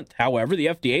 Last month, however, the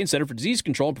FDA and Center for Disease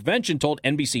Control and Prevention told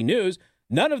NBC News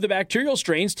none of the bacterial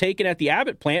strains taken at the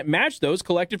Abbott plant matched those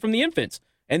collected from the infants,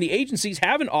 and the agencies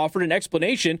haven't offered an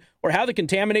explanation or how the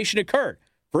contamination occurred.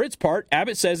 For its part,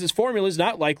 Abbott says its formula is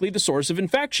not likely the source of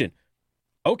infection.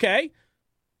 Okay,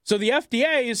 so the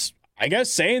FDA is, I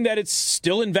guess, saying that it's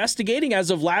still investigating as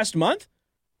of last month?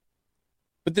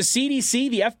 But the CDC,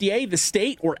 the FDA, the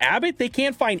state, or Abbott, they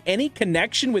can't find any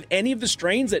connection with any of the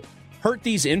strains that hurt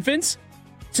these infants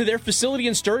to their facility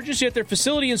in Sturgis, yet their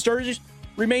facility in Sturgis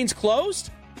remains closed?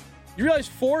 You realize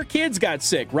 4 kids got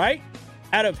sick, right?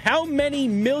 Out of how many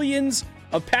millions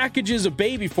of packages of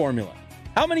baby formula?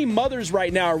 How many mothers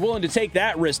right now are willing to take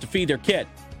that risk to feed their kid?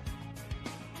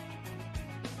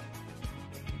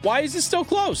 Why is it still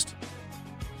closed?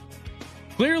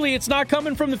 Clearly, it's not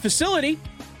coming from the facility,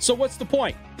 so what's the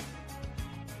point?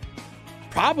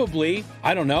 Probably,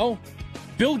 I don't know,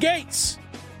 Bill Gates.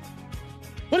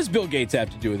 What does Bill Gates have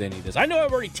to do with any of this? I know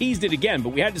I've already teased it again, but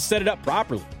we had to set it up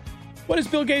properly. What does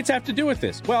Bill Gates have to do with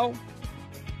this? Well,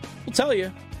 we'll tell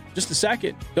you. Just a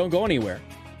second. Don't go anywhere.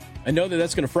 I know that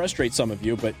that's going to frustrate some of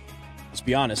you, but let's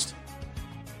be honest.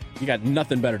 You got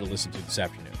nothing better to listen to this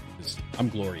afternoon because I'm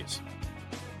glorious.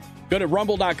 Go to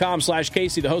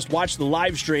rumble.com/Casey, the host. Watch the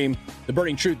live stream,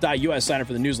 theburningtruth.us. Sign up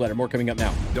for the newsletter. More coming up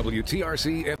now.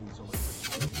 WTRC.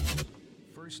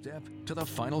 First step to the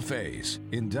final phase.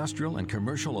 Industrial and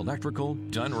commercial electrical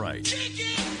done right.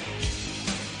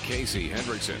 Casey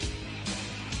Hendrickson.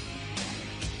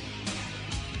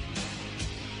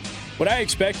 What I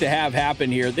expect to have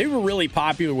happen here, they were really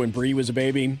popular when Brie was a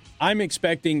baby. I'm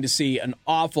expecting to see an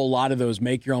awful lot of those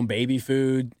make-your-own-baby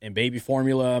food and baby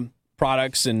formula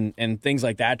products and things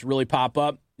like that to really pop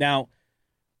up. Now,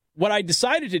 what I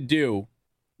decided to do,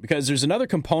 because there's another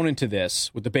component to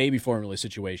this with the baby formula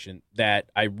situation that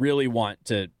I really want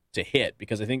to hit,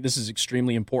 because I think this is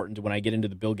extremely important when I get into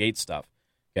the Bill Gates stuff,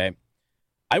 okay?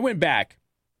 I went back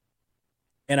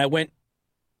and I went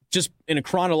just in a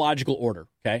chronological order,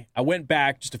 okay? I went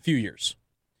back just a few years.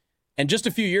 And just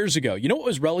a few years ago, you know what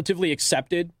was relatively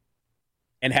accepted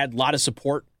and had a lot of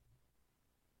support?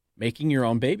 Making your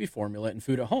own baby formula and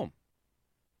food at home.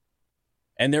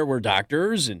 And there were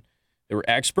doctors and there were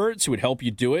experts who would help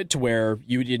you do it to where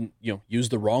you didn't, use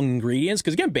the wrong ingredients.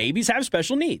 Because, again, babies have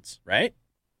special needs, right?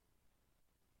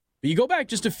 But you go back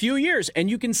just a few years and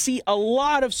you can see a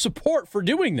lot of support for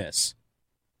doing this.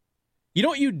 You know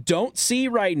what you don't see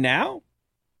right now?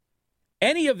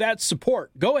 Any of that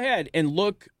support. Go ahead and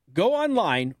go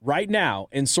online right now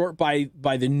and sort by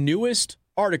the newest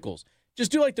articles.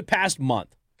 Just do like the past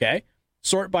month, okay?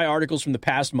 Sort by articles from the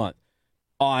past month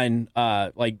on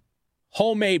like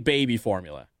homemade baby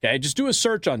formula, okay? Just do a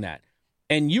search on that.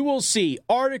 And you will see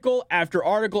article after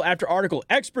article after article.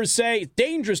 Experts say it's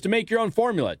dangerous to make your own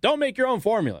formula. Don't make your own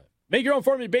formula. Make your own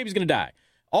formula, your baby's going to die.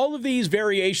 All of these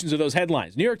variations of those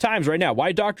headlines. New York Times right now,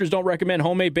 why doctors don't recommend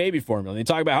homemade baby formula. They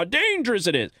talk about how dangerous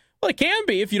it is. Well, it can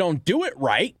be if you don't do it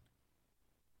right.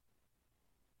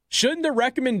 Shouldn't the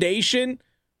recommendation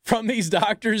from these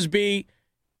doctors be,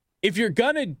 if you're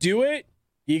going to do it,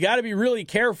 you got to be really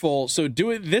careful, so do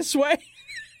it this way?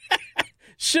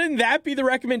 Shouldn't that be the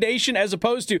recommendation as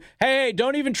opposed to, hey,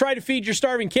 don't even try to feed your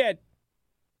starving kid?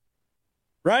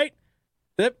 Right?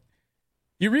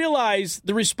 You realize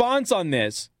the response on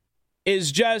this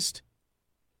is just,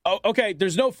 oh, okay,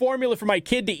 there's no formula for my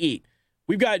kid to eat.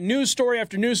 We've got news story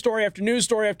after news story after news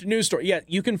story after news story. Yeah,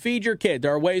 you can feed your kid.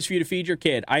 There are ways for you to feed your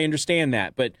kid. I understand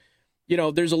that. But,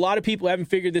 there's a lot of people who haven't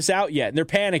figured this out yet, and they're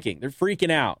panicking. They're freaking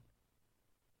out.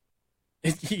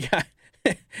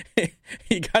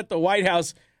 You got the White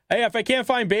House. Hey, if I can't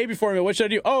find baby formula, what should I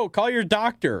do? Oh, call your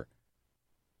doctor.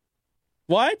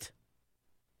 What?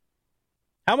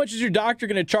 How much is your doctor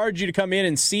going to charge you to come in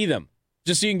and see them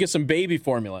just so you can get some baby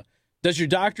formula? Does your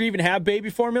doctor even have baby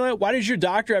formula? Why does your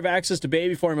doctor have access to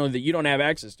baby formula that you don't have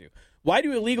access to? Why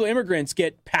do illegal immigrants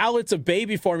get pallets of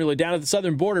baby formula down at the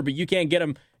southern border, but you can't get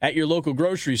them at your local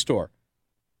grocery store?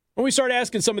 When we start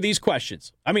asking some of these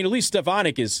questions, I mean, at least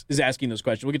Stefanik is asking those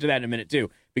questions. We'll get to that in a minute, too,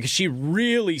 because she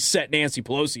really set Nancy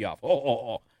Pelosi off.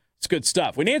 Oh, it's good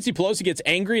stuff. When Nancy Pelosi gets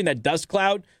angry and that dust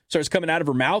cloud starts coming out of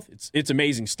her mouth, it's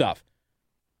amazing stuff.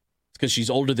 It's because she's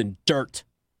older than dirt.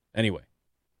 Anyway,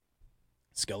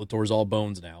 Skeletor's all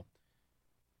bones now.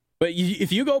 But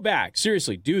if you go back,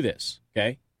 seriously, do this,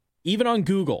 okay? Even on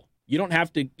Google, you don't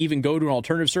have to even go to an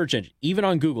alternative search engine. Even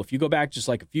on Google, if you go back just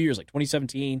like a few years, like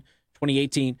 2017,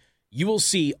 2018, you will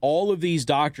see all of these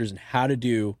doctors and how to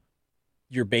do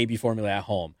your baby formula at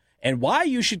home and why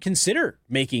you should consider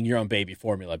making your own baby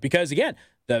formula. Because, again,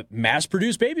 the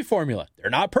mass-produced baby formula,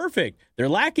 they're not perfect. They're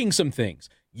lacking some things.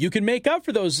 You can make up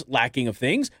for those lacking of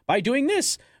things by doing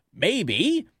this.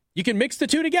 Maybe you can mix the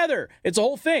two together. It's a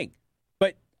whole thing.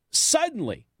 But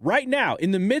suddenly, right now,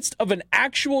 in the midst of an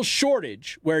actual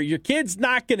shortage where your kid's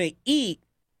not going to eat,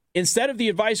 instead of the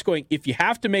advice going, if you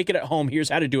have to make it at home, here's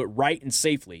how to do it right and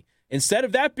safely. Instead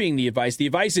of that being the advice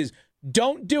is,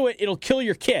 don't do it. It'll kill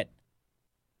your kid.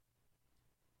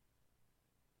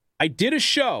 I did a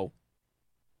show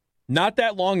not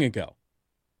that long ago.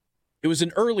 It was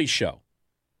an early show.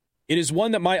 It is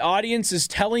one that my audience is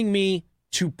telling me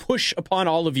to push upon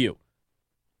all of you.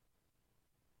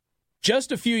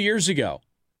 Just a few years ago,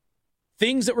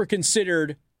 things that were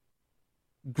considered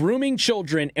grooming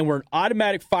children and were an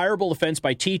automatic fireable offense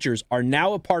by teachers are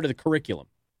now a part of the curriculum.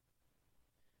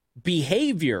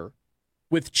 Behavior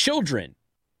with children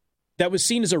that was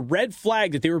seen as a red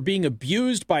flag that they were being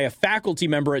abused by a faculty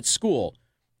member at school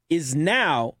is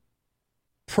now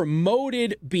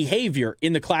promoted behavior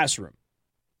in the classroom.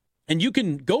 And you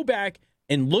can go back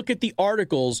and look at the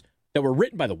articles that were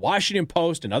written by the Washington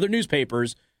Post and other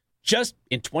newspapers just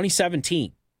in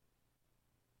 2017.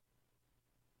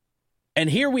 And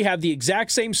here we have the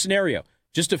exact same scenario.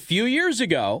 Just a few years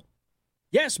ago,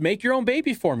 yes, make your own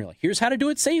baby formula. Here's how to do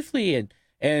it safely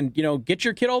and get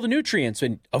your kid all the nutrients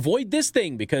and avoid this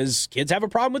thing because kids have a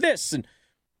problem with this. And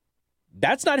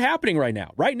that's not happening right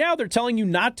now. Right now, they're telling you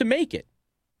not to make it.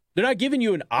 They're not giving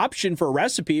you an option for a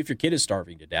recipe if your kid is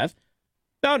starving to death.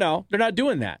 No, they're not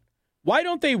doing that. Why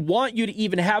don't they want you to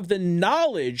even have the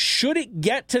knowledge, should it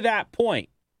get to that point,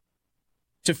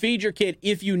 to feed your kid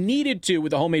if you needed to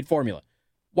with a homemade formula?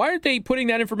 Why aren't they putting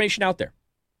that information out there?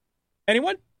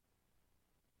 Anyone?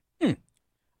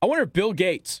 I wonder if Bill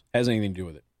Gates has anything to do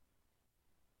with it.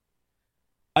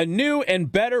 A new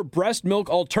and better breast milk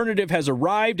alternative has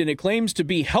arrived, and it claims to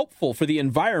be helpful for the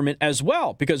environment as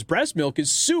well, because breast milk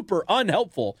is super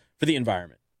unhelpful for the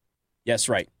environment. Yes,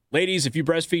 right. Ladies, if you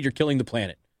breastfeed, you're killing the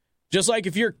planet. Just like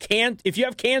if you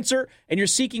have cancer and you're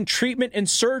seeking treatment and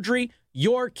surgery,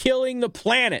 You're killing the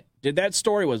planet. Did that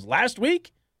story was last week?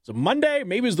 It was a Monday.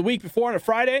 Maybe it was the week before on a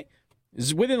Friday. This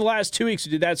is within the last 2 weeks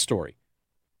we did that story.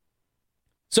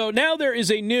 So now there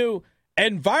is a new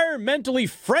environmentally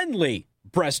friendly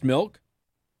breast milk.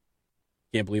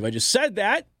 Can't believe I just said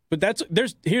that. But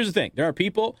here's the thing. There are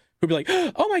people who'll be like,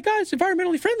 oh my God, it's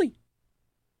environmentally friendly.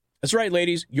 That's right,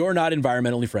 ladies. You're not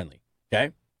environmentally friendly.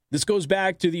 Okay? This goes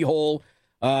back to the whole,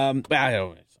 I don't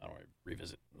want to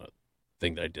revisit the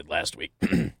thing that I did last week.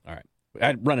 All right.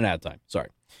 I'm running out of time. Sorry.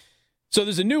 So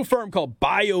there's a new firm called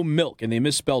BioMilk, and they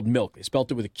misspelled milk. They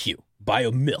spelled it with a Q.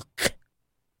 BioMilk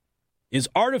is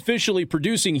artificially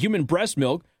producing human breast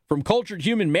milk from cultured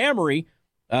human mammary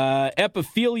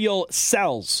epithelial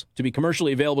cells to be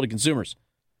commercially available to consumers.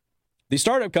 The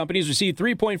startup companies received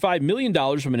 $3.5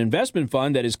 million from an investment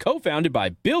fund that is co-founded by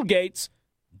Bill Gates,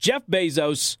 Jeff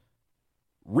Bezos,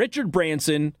 Richard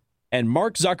Branson, and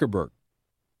Mark Zuckerberg.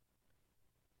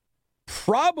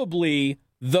 Probably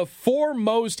the four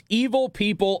most evil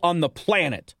people on the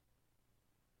planet.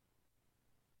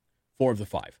 4 of the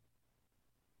 5.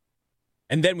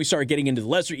 And then we started getting into the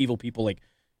lesser evil people like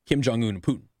Kim Jong-un and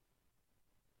Putin.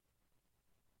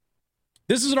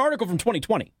 This is an article from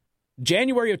 2020,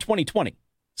 January of 2020,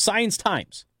 Science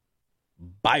Times,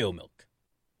 BioMilk.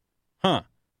 Huh.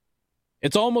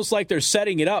 It's almost like they're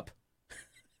setting it up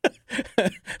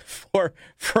for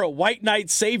a white knight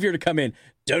savior to come in.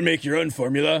 Don't make your own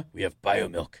formula. We have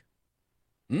BioMilk.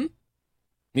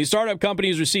 These startup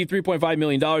companies received $3.5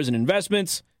 million in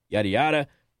investments, yada, yada.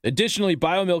 Additionally,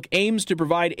 BioMilk aims to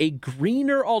provide a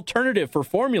greener alternative for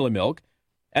formula milk,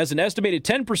 as an estimated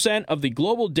 10% of the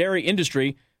global dairy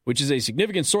industry, which is a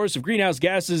significant source of greenhouse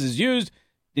gases, is used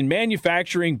in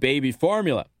manufacturing baby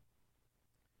formula.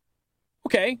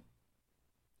 Okay.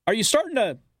 Are you starting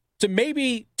to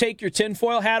maybe take your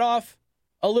tinfoil hat off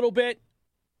a little bit?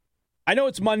 I know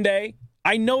it's Monday.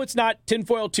 I know it's not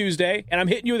Tinfoil Tuesday, and I'm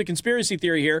hitting you with a conspiracy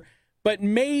theory here, but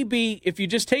maybe if you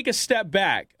just take a step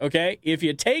back, okay? If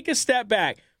you take a step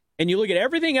back and you look at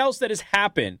everything else that has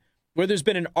happened, where there's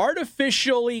been an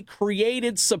artificially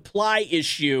created supply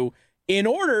issue in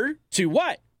order to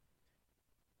what?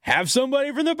 Have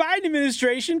somebody from the Biden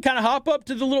administration kind of hop up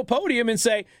to the little podium and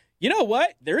say, you know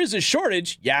what? There is a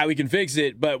shortage. Yeah, we can fix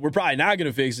it, but we're probably not going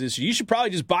to fix this. So you should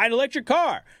probably just buy an electric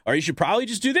car, or you should probably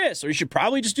just do this, or you should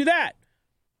probably just do that.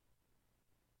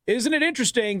 Isn't it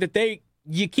interesting that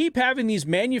you keep having these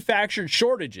manufactured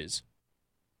shortages,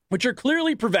 which are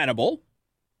clearly preventable?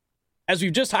 As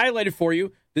we've just highlighted for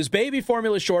you, this baby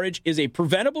formula shortage is a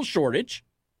preventable shortage.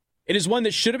 It is one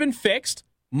that should have been fixed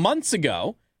months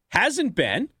ago, hasn't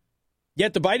been,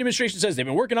 yet the Biden administration says they've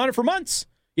been working on it for months,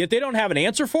 yet they don't have an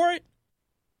answer for it?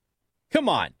 Come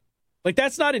on. Like,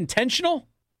 that's not intentional?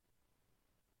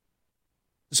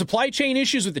 The supply chain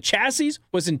issues with the chassis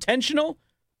was intentional.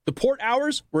 The port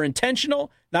hours were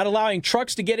intentional. Not allowing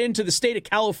trucks to get into the state of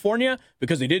California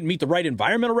because they didn't meet the right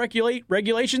environmental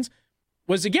regulations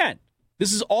was, again,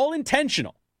 this is all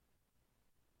intentional.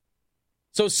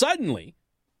 So suddenly,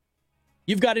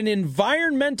 you've got an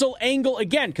environmental angle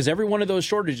again, because every one of those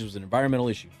shortages was an environmental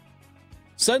issue.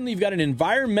 Suddenly, you've got an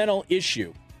environmental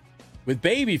issue with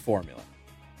baby formula.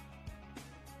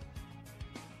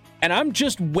 And I'm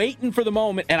just waiting for the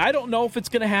moment, and I don't know if it's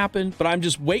going to happen, but I'm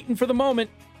just waiting for the moment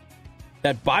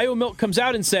that BioMilk comes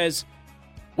out and says,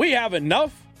 we have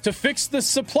enough to fix the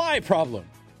supply problem.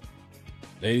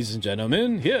 Ladies and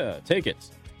gentlemen, here, take it.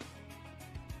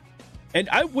 And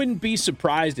I wouldn't be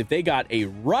surprised if they got a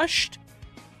rushed,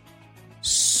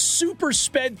 super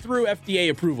sped through FDA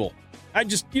approval. I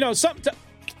just, something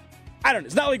I don't know.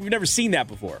 It's not like we've never seen that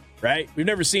before, right? We've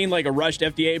never seen like a rushed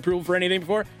FDA approval for anything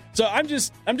before. So I'm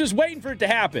just waiting for it to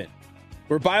happen.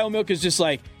 Where BioMilk is just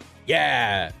like,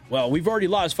 yeah, well, we've already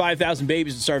lost 5,000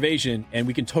 babies to starvation, and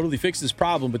we can totally fix this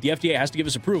problem, but the FDA has to give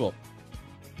us approval.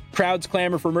 Crowds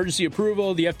clamor for emergency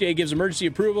approval. The FDA gives emergency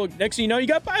approval. Next thing you know, you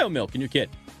got BioMilk in your kid.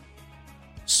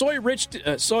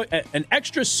 An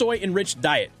extra soy-enriched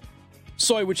diet.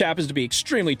 Soy, which happens to be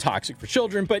extremely toxic for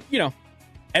children, but,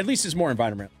 at least it's more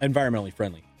environmentally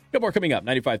friendly. Got more coming up.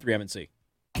 95.3 MNC.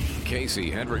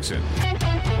 Casey Hendrickson.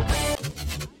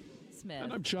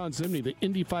 And I'm John Zimney. The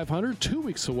Indy 500, 2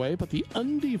 weeks away, but the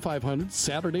Undy 500,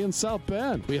 Saturday in South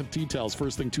Bend. We have details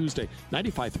first thing Tuesday.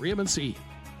 95.3 MNC.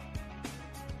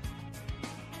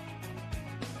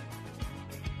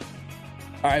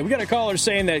 All right, we got a caller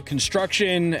saying that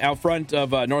construction out front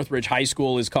of Northridge High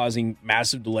School is causing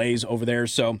massive delays over there.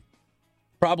 So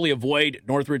probably avoid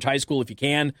Northridge High School if you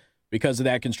can because of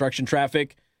that construction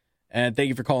traffic. And thank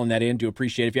you for calling that in. Do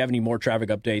appreciate it. If you have any more traffic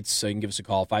updates, you can give us a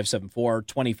call,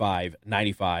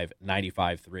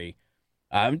 574-2595-95.3.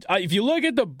 If you look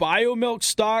at the BioMilk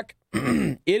stock,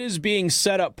 it is being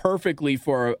set up perfectly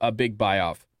for a big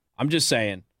buy-off. I'm just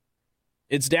saying.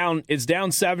 It's down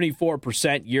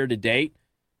 74% year to date,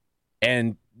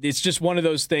 and it's just one of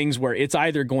those things where it's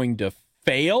either going to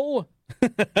fail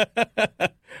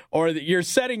or you're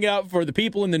setting up for the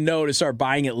people in the know to start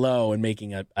buying it low and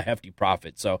making a hefty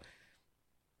profit. So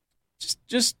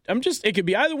it could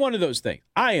be either one of those things.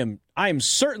 I am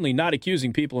certainly not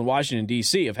accusing people in Washington,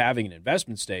 D.C. of having an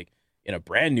investment stake in a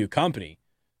brand new company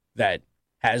that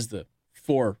has the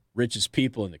four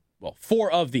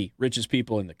of the richest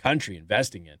people in the country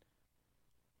investing in.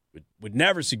 Would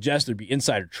never suggest there'd be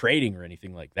insider trading or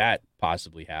anything like that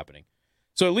possibly happening.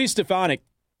 So Elise Stefanik,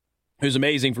 who's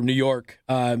amazing from New York,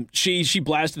 she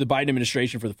blasted the Biden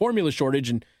administration for the formula shortage,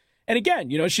 and again,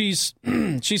 she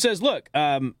says, look,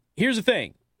 here's the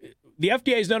thing, the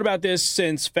FDA has known about this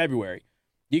since February.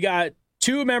 You got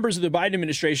two members of the Biden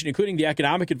administration, including the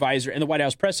economic advisor and the White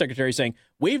House press secretary, saying,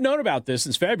 we've known about this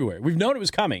since February. We've known it was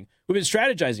coming. We've been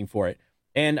strategizing for it.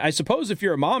 And I suppose if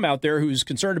you're a mom out there who's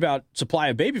concerned about supply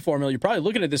of baby formula, you're probably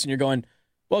looking at this and you're going,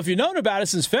 well, if you've known about it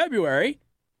since February,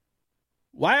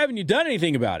 why haven't you done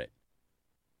anything about it?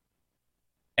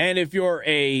 And if you're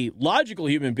a logical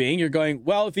human being, you're going,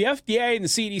 well, if the FDA and the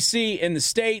CDC and the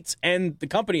states and the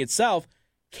company itself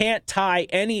can't tie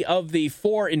any of the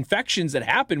 4 infections that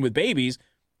happen with babies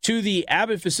to the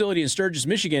Abbott facility in Sturgis,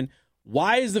 Michigan,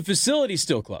 why is the facility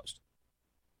still closed?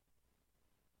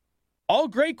 All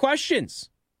great questions.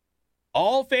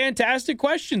 All fantastic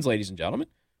questions, ladies and gentlemen.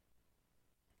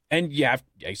 And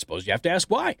I suppose you have to ask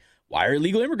why. Why are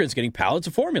illegal immigrants getting pallets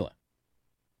of formula?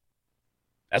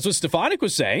 That's what Stefanik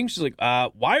was saying. She's like,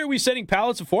 why are we sending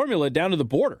pallets of formula down to the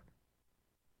border?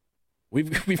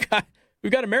 We've got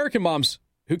American moms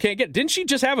who can't get. Didn't she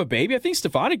just have a baby? I think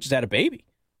Stefanik just had a baby.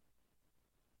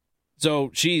 So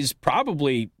she's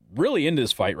probably really into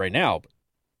this fight right now.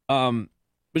 But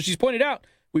she's pointed out,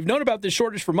 we've known about this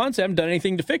shortage for months, haven't done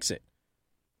anything to fix it,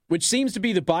 which seems to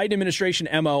be the Biden administration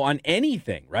MO on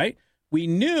anything, right? We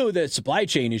knew that supply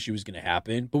chain issue was going to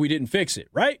happen, but we didn't fix it.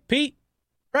 Right, Pete?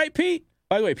 Right, Pete?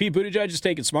 By the way, Pete Buttigieg is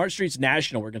taking Smart Streets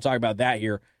national. We're going to talk about that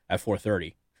here at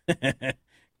 4:30.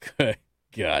 Good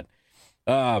God.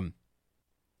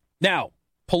 Now,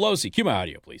 Pelosi, cue my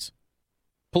audio, please.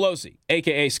 Pelosi,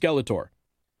 a.k.a. Skeletor.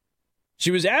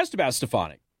 She was asked about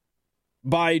Stefanik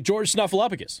by George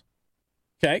Snuffleupagus.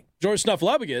 Okay? George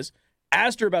Snuffleupagus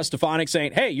asked her about Stefanik,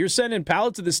 saying, hey, you're sending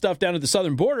pallets of this stuff down to the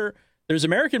southern border. There's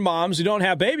American moms who don't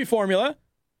have baby formula.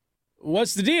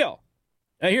 What's the deal?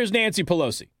 Now, here's Nancy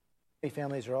Pelosi.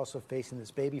 Families are also facing this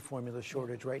baby formula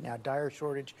shortage right now, dire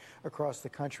shortage across the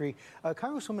country.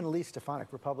 Congresswoman Elise Stefanik,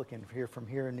 Republican from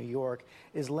here in New York,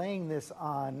 is laying this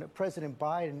on President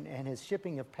Biden and his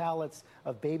shipping of pallets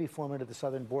of baby formula to the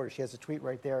southern border. She has a tweet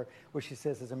right there where she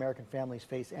says, as American families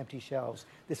face empty shelves,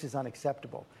 this is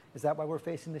unacceptable. Is that why we're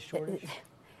facing this shortage?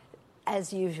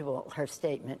 As usual, her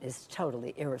statement is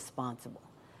totally irresponsible.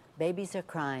 Babies are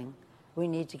crying. We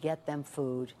need to get them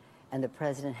food. And the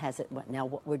president has it. Now,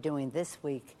 what we're doing this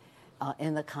week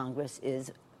in the Congress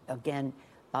is, again,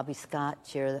 Bobby Scott,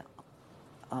 chair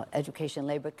of the Education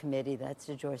Labor Committee, that's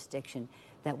the jurisdiction,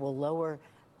 that will lower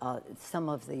some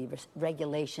of the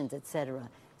regulations, et cetera,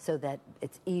 so that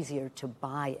it's easier to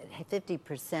buy it.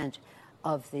 50%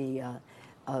 of the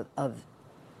of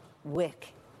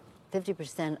WIC,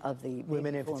 50% of the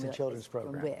Women, Infants, and Children's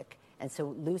Program. WIC. And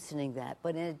so loosening that.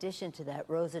 But in addition to that,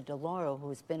 Rosa DeLauro,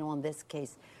 who's been on this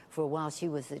case for a while, she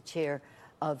was the chair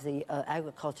of the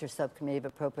Agriculture Subcommittee of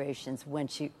Appropriations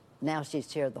now she's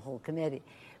chair of the whole committee.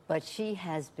 But she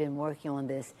has been working on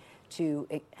this to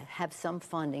have some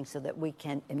funding so that we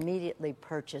can immediately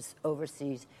purchase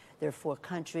overseas. There are 4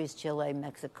 countries, Chile,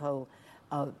 Mexico,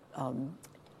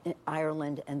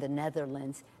 Ireland, and the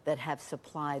Netherlands, that have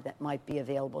supply that might be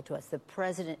available to us. The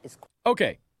president is...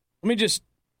 Okay, let me just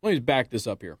back this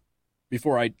up here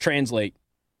before I translate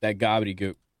that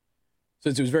gobbledygook,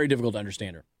 since it was very difficult to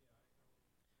understand her.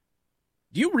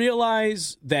 Do you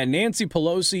realize that Nancy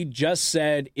Pelosi just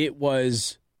said it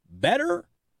was better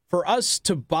for us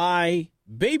to buy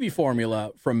baby formula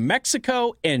from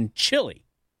Mexico and Chile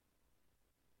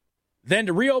than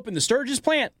to reopen the Sturgis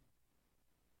plant?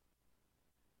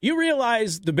 You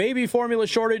realize the baby formula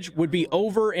shortage would be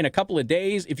over in a couple of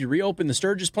days if you reopen the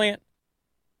Sturgis plant?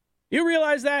 You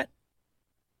realize that?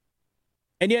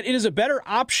 And yet it is a better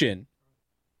option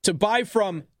to buy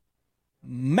from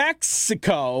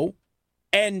Mexico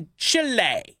and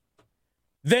Chile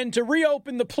than to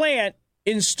reopen the plant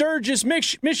in Sturgis,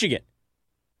 Michigan.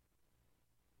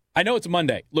 I know it's a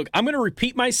Monday. Look, I'm going to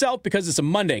repeat myself because it's a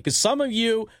Monday, because some of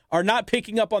you are not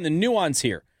picking up on the nuance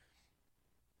here.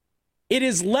 It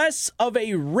is less of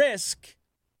a risk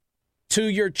to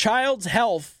your child's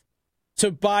health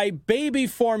to buy baby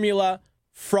formula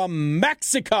from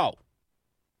Mexico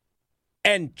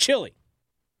and Chile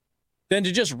than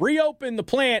to just reopen the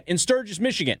plant in Sturgis,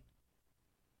 Michigan,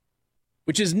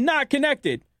 which is not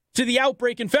connected to the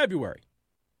outbreak in February.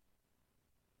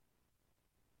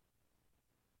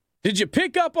 Did you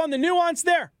pick up on the nuance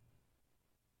there?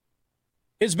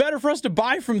 It's better for us to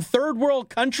buy from third world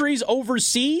countries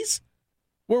overseas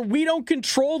where we don't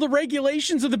control the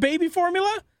regulations of the baby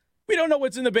formula? We don't know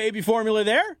what's in the baby formula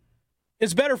there.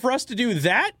 It's better for us to do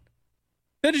that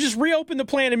than to just reopen the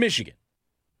plant in Michigan.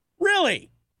 Really?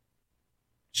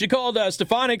 She called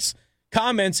Stefanik's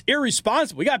comments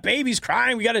irresponsible. We got babies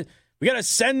crying. We got to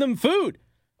send them food.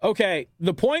 Okay,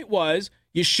 the point was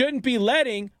you shouldn't be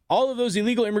letting all of those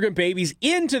illegal immigrant babies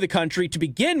into the country to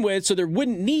begin with, so there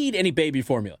wouldn't need any baby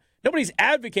formula. Nobody's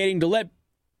advocating to let,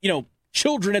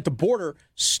 children at the border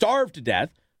starve to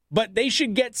death, but they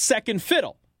should get second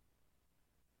fiddle.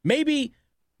 Maybe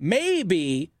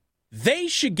they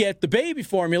should get the baby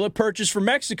formula purchased from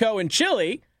Mexico and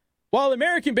Chile while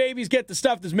American babies get the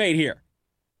stuff that's made here,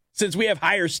 since we have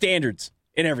higher standards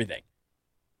in everything.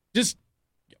 Just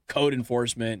code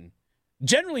enforcement and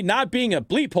generally not being a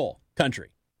bleep hole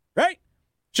country, right?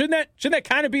 Shouldn't that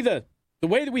kind of be the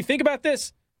way that we think about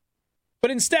this?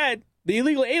 But instead, the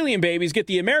illegal alien babies get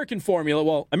the American formula.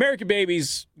 Well, American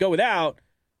babies go without.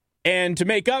 And to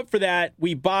make up for that,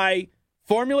 we buy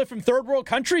formula from third world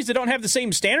countries that don't have the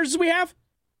same standards as we have.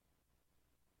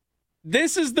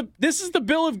 This is the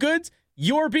bill of goods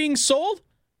you're being sold?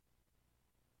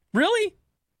 Really?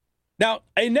 Now,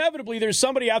 inevitably, there's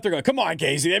somebody out there going, come on,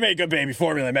 Casey, they make good baby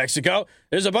formula in Mexico.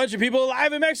 There's a bunch of people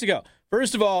alive in Mexico.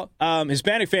 First of all,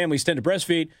 Hispanic families tend to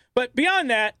breastfeed. But beyond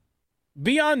that,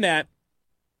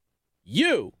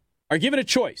 you are given a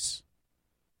choice.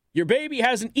 Your baby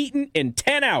hasn't eaten in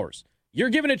 10 hours. You're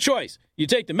given a choice. You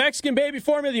take the Mexican baby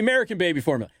formula, the American baby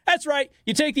formula. That's right.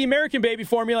 You take the American baby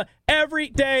formula every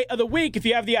day of the week if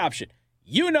you have the option.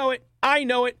 You know it. I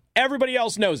know it. Everybody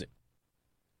else knows it.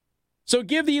 So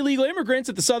give the illegal immigrants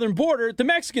at the southern border the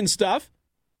Mexican stuff.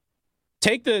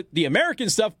 Take the American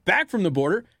stuff back from the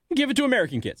border and give it to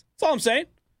American kids. That's all I'm saying.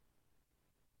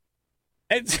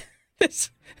 And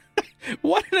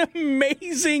what an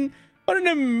amazing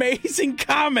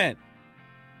comment.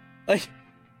 Like,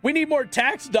 we need more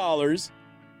tax dollars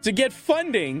to get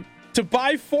funding to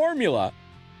buy formula.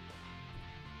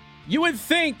 You would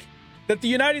think that the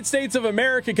United States of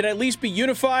America could at least be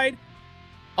unified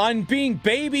on being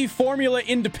baby formula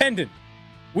independent.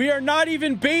 We are not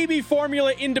even baby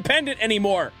formula independent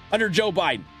anymore under Joe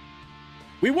Biden.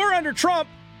 We were under Trump.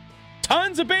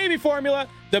 Tons of baby formula.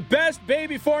 The best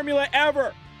baby formula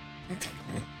ever.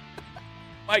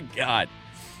 My God.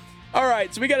 All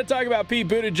right, so we got to talk about Pete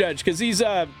Buttigieg because he's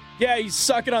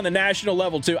sucking on the national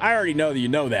level too. I already know that you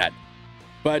know that.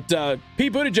 But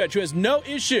Pete Buttigieg, who has no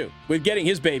issue with getting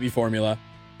his baby formula,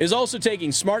 is also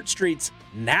taking Smart Streets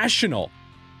national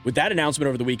with that announcement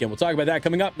over the weekend. We'll talk about that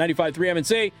coming up. 95.3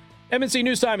 MNC. MNC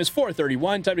News Time is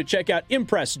 4:31. Time to check out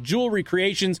Impress Jewelry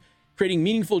Creations, creating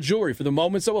meaningful jewelry for the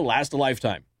moments that will last a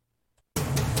lifetime.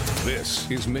 This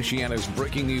is Michiana's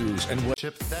breaking news and what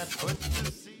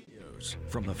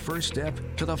from the first step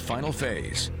to the final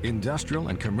phase. Industrial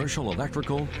and commercial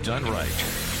electrical done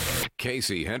right.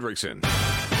 Casey Hendrickson.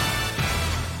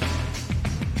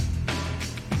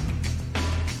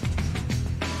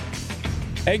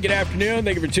 Hey, good afternoon.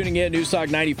 Thank you for tuning in. News Talk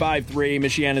 95.3,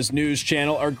 Michiana's news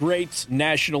channel. Our great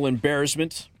national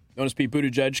embarrassment, known as Pete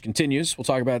Buttigieg, continues. We'll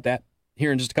talk about that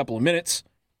here in just a couple of minutes.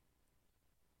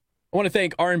 I want to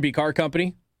thank R&B Car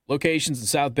Company. Locations in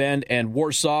South Bend and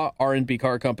Warsaw. R&B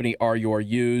Car Company are your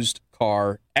used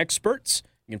car experts.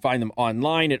 You can find them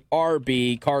online at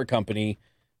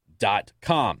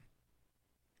rbcarcompany.com.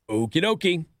 Okie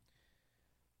dokie.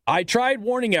 I tried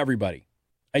warning everybody.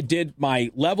 I did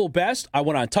my level best. I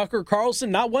went on Tucker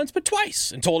Carlson not once but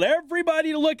twice and told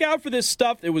everybody to look out for this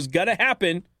stuff. It was going to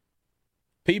happen.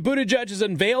 Pete Buttigieg has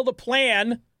unveiled a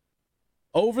plan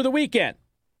over the weekend.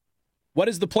 What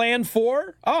is the plan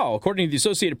for? Oh, according to the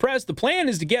Associated Press, the plan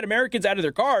is to get Americans out of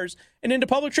their cars and into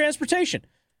public transportation.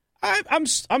 I'm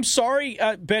sorry,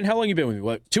 Ben, how long have you been with me?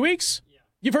 What, 2 weeks? Yeah.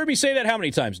 You've heard me say that how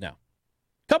many times now?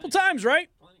 A couple times, right?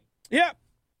 Plenty. Yeah.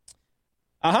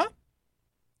 Uh-huh.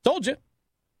 Told you.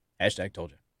 Hashtag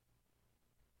told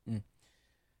you.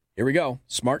 Here we go.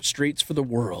 Smart streets for the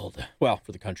world. Well,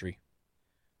 for the country.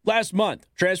 Last month,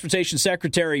 Transportation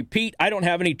Secretary Pete, I don't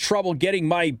have any trouble getting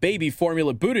my baby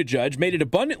formula Buttigieg, made it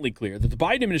abundantly clear that the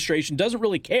Biden administration doesn't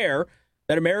really care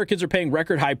that Americans are paying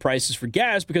record high prices for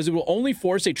gas because it will only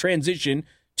force a transition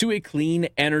to a clean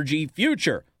energy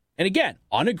future. And again,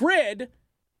 on a grid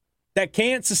that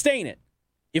can't sustain it.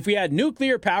 If we had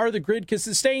nuclear power, the grid could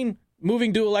sustain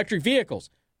moving to electric vehicles.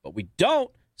 But we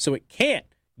don't, so it can't.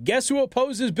 Guess who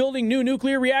opposes building new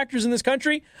nuclear reactors in this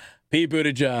country? Pete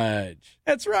Buttigieg.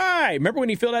 That's right. Remember when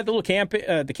he filled out the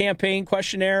little campaign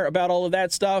questionnaire about all of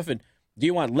that stuff? And do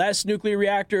you want less nuclear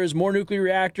reactors, more nuclear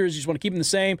reactors? You just want to keep them the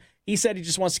same? He said he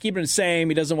just wants to keep them the same.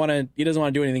 He doesn't want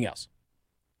to do anything else.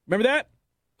 Remember that?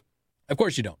 Of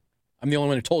course you don't. I'm the only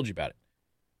one who told you about it.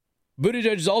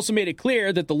 Buttigieg has also made it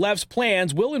clear that the left's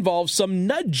plans will involve some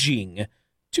nudging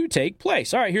to take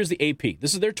place. All right, here's the AP.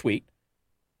 This is their tweet.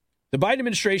 The Biden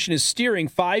administration is steering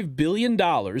 $5 billion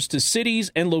to cities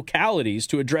and localities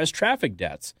to address traffic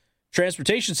deaths.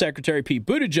 Transportation Secretary Pete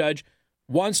Buttigieg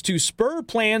wants to spur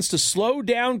plans to slow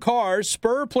down cars.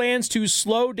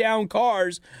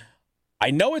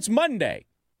 I know it's Monday.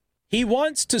 He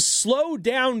wants to slow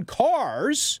down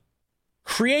cars,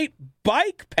 create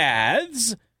bike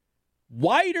paths,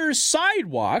 wider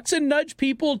sidewalks, and nudge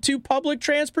people to public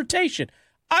transportation.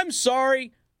 I'm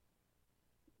sorry.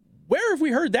 Where have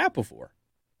we heard that before?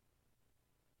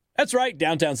 That's right,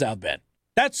 downtown South Bend.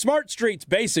 That's smart streets,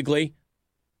 basically.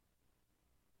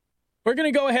 We're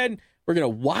going to go ahead and we're going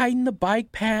to widen the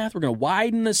bike path. We're going to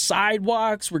widen the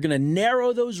sidewalks. We're going to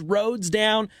narrow those roads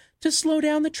down to slow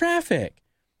down the traffic.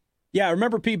 Yeah,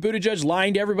 remember Pete Buttigieg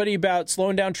lying to everybody about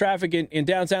slowing down traffic in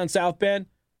downtown South Bend?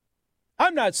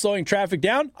 I'm not slowing traffic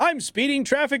down. I'm speeding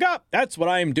traffic up. That's what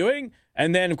I am doing.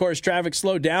 And then, of course, traffic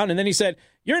slowed down. And then he said,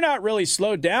 you're not really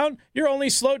slowed down. You're only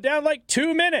slowed down like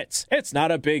 2 minutes. It's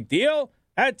not a big deal.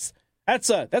 That's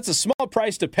a small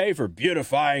price to pay for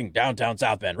beautifying downtown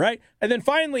South Bend, right? And then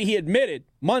finally he admitted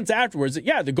months afterwards that,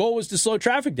 yeah, the goal was to slow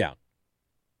traffic down.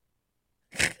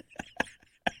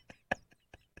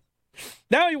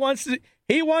 Now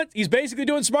he's basically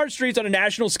doing smart streets on a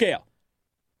national scale.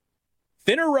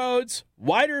 Thinner roads,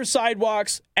 wider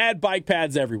sidewalks, add bike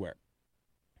paths everywhere.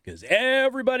 Because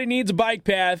everybody needs a bike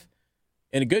path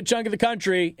in a good chunk of the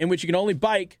country in which you can only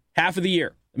bike half of the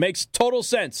year. It makes total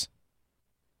sense.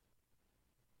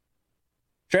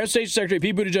 Transportation Secretary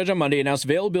Pete Buttigieg on Monday announced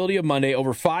availability of Monday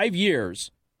over 5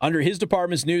 years under his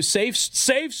department's new Safe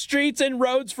Streets and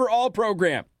Roads for All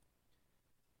program.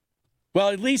 Well,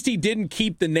 at least he didn't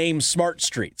keep the name Smart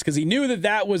Streets because he knew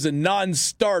that was a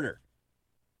non-starter.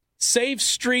 Safe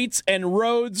Streets and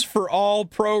Roads for All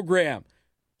program.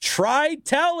 Try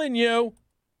telling you.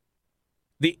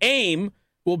 The aim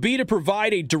will be to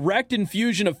provide a direct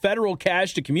infusion of federal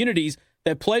cash to communities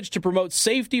that pledge to promote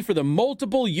safety for the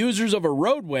multiple users of a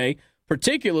roadway,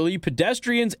 particularly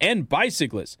pedestrians and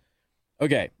bicyclists.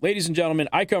 Okay, ladies and gentlemen,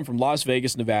 I come from Las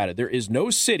Vegas, Nevada. There is no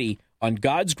city on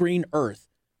God's green earth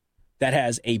that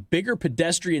has a bigger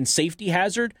pedestrian safety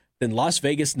hazard than Las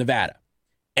Vegas, Nevada.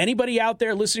 Anybody out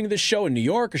there listening to this show in New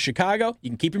York or Chicago, you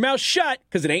can keep your mouth shut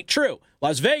because it ain't true.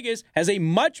 Las Vegas has a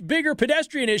much bigger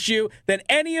pedestrian issue than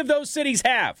any of those cities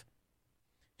have.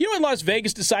 You know what Las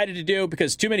Vegas decided to do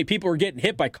because too many people were getting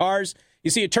hit by cars? You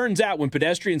see, it turns out when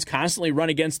pedestrians constantly run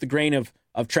against the grain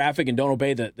of traffic and don't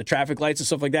obey the traffic lights and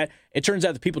stuff like that, it turns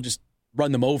out that people just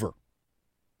run them over.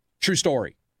 True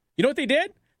story. You know what they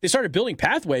did? They started building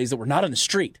pathways that were not on the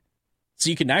street. So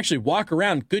you can actually walk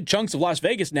around good chunks of Las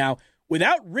Vegas now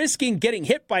without risking getting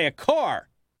hit by a car.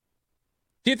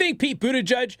 Do you think Pete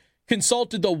Buttigieg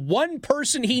consulted the one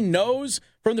person he knows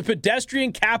from the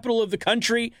pedestrian capital of the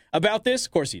country about this?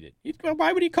 Of course he did.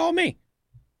 Why would he call me?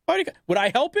 Would I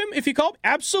help him if he called?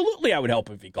 Absolutely, I would help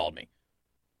him if he called me.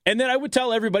 And then I would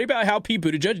tell everybody about how Pete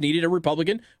Buttigieg needed a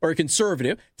Republican or a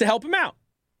conservative to help him out.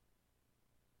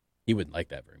 He wouldn't like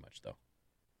that very much, though.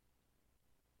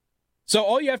 So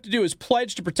all you have to do is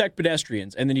pledge to protect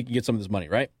pedestrians, and then you can get some of this money,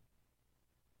 right?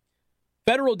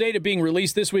 Federal data being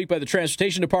released this week by the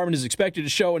Transportation Department is expected to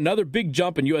show another big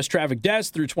jump in U.S. traffic deaths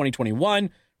through 2021,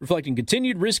 reflecting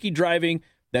continued risky driving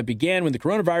that began with the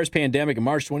coronavirus pandemic in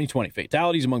March 2020.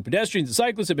 Fatalities among pedestrians and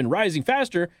cyclists have been rising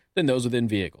faster than those within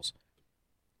vehicles.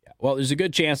 Yeah, well, there's a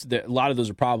good chance that a lot of those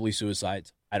are probably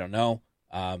suicides. I don't know,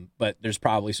 but there's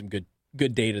probably some good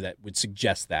data that would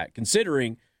suggest that,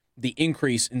 considering the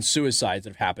increase in suicides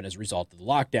that have happened as a result of the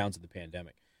lockdowns of the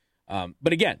pandemic.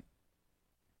 But again,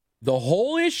 the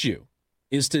whole issue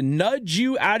is to nudge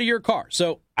you out of your car.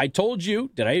 So I told you,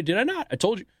 did I not? I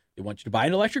told you they want you to buy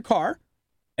an electric car,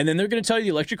 and then they're going to tell you the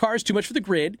electric car is too much for the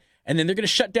grid, and then they're going to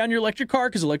shut down your electric car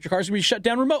because electric cars are going to be shut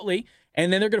down remotely,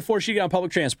 and then they're going to force you to get on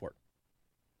public transport.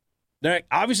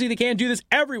 Obviously, they can't do this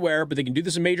everywhere, but they can do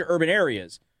this in major urban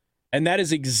areas, and that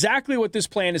is exactly what this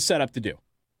plan is set up to do.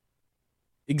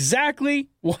 Exactly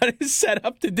what it's set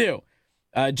up to do.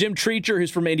 Jim Treacher,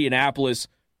 who's from Indianapolis,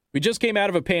 We just came out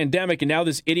of a pandemic, and now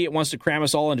this idiot wants to cram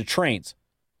us all into trains.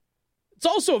 It's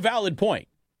also a valid point.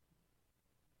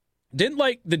 Didn't,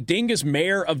 the dingus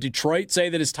mayor of Detroit say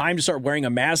that it's time to start wearing a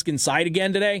mask inside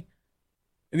again today?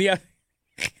 Yeah.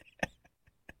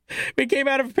 We came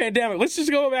out of a pandemic. Let's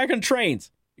just go back on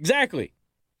trains. Exactly.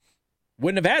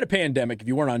 Wouldn't have had a pandemic if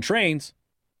you weren't on trains.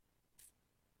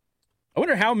 I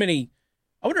wonder how many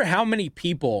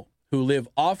people who live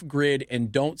off-grid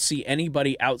and don't see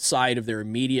anybody outside of their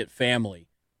immediate family,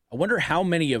 I wonder how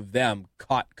many of them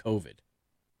caught COVID.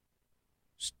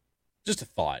 Just a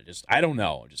thought. I don't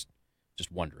know. Just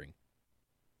wondering.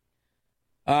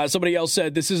 Somebody else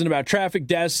said, this isn't about traffic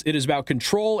deaths. It is about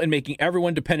control and making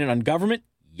everyone dependent on government.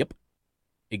 Yep,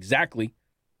 exactly.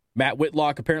 Matt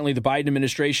Whitlock, apparently the Biden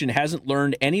administration hasn't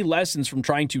learned any lessons from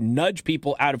trying to nudge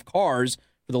people out of cars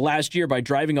for the last year by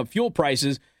driving up fuel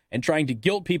prices and trying to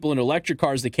guilt people into electric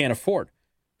cars they can't afford.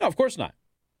 No, of course not.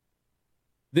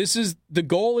 The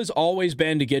goal has always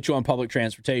been to get you on public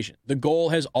transportation. The goal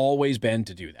has always been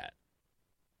to do that.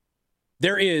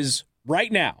 There is,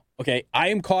 right now, okay, I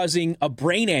am causing a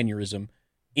brain aneurysm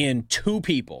in 2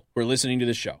 people who are listening to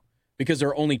this show because there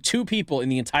are only 2 people in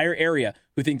the entire area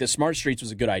who think that Smart Streets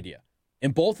was a good idea.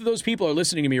 And both of those people are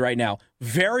listening to me right now,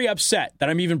 very upset that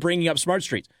I'm even bringing up Smart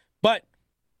Streets. But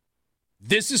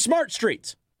this is Smart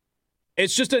Streets.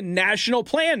 It's just a national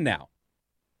plan now.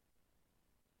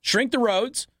 Shrink the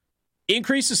roads,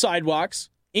 increase the sidewalks,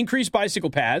 increase bicycle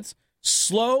paths,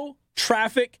 slow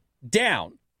traffic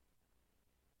down.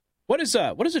 What does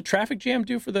a traffic jam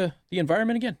do for the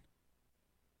environment again?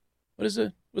 What does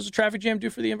a traffic jam do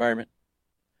for the environment?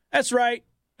 That's right,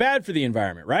 bad for the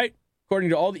environment, right? According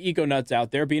to all the eco-nuts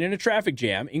out there, being in a traffic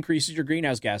jam increases your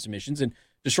greenhouse gas emissions and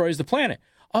destroys the planet.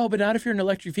 Oh, but not if you're an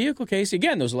electric vehicle, Casey.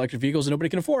 Again, those electric vehicles that nobody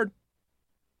can afford.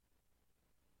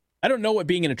 I don't know what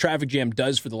being in a traffic jam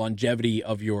does for the longevity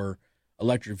of your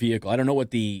electric vehicle. I don't know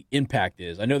what the impact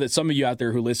is. I know that some of you out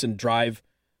there who listen drive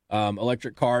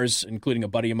electric cars, including a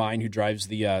buddy of mine who drives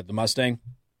the Mustang.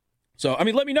 So,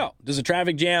 let me know. Does a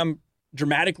traffic jam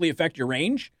dramatically affect your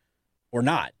range or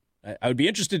not? I would be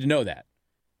interested to know that.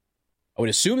 I would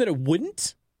assume that it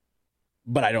wouldn't,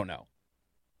 but I don't know.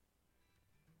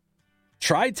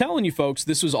 Tried telling you folks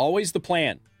this was always the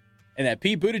plan and that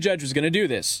Pete Buttigieg was going to do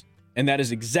this, and that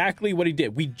is exactly what he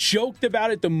did. We joked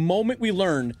about it the moment we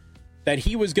learned that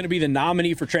he was going to be the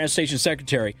nominee for Transportation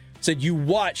Secretary. Said, you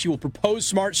watch, he will propose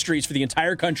Smart Streets for the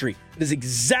entire country. That is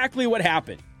exactly what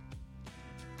happened.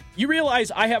 You realize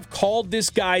I have called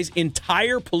this guy's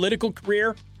entire political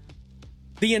career,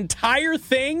 the entire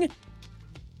thing,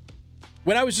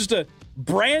 when I was just a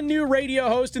brand new radio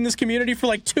host in this community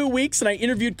for 2 weeks and I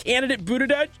interviewed candidate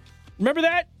Buttigieg? Remember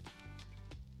that?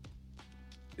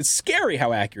 It's scary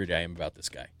how accurate I am about this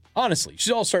guy. Honestly, you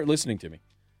should all start listening to me.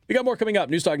 We got more coming up.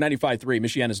 News Talk 95.3,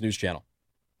 Michiana's news channel.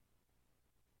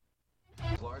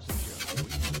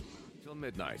 Till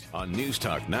midnight on News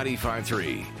Talk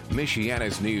 95.3,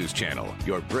 Michiana's news channel,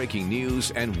 your breaking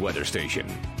news and weather station.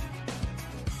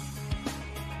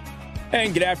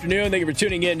 And good afternoon. Thank you for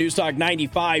tuning in. News Talk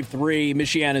 95.3,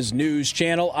 Michiana's news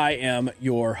channel. I am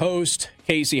your host,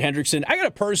 Casey Hendrickson. I got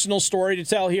a personal story to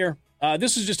tell here.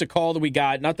 This is just a call that we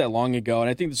got not that long ago, and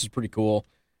I think this is pretty cool,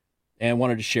 and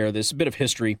wanted to share this. A bit of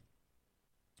history.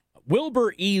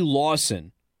 Wilbur E.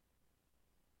 Lawson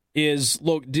is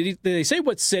local. Did they say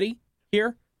what city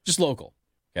here? Just local.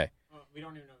 Okay. We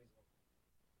don't even know he's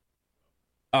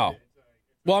local. Oh.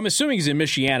 Well, I'm assuming he's in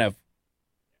Michiana.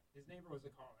 His neighbor was a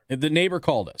caller. The neighbor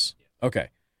called us. Okay.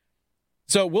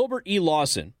 So Wilbur E.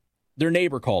 Lawson, their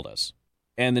neighbor called us.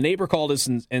 And the neighbor called us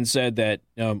and said that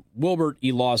Wilbur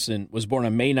E. Lawson was born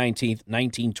on May 19th,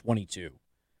 1922.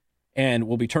 And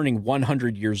will be turning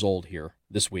 100 years old here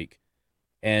this week.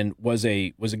 And was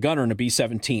a gunner in a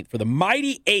B-17 for the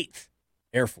mighty 8th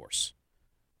Air Force.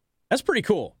 That's pretty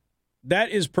cool. That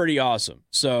is pretty awesome.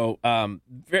 So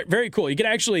very, very cool. You can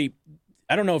actually,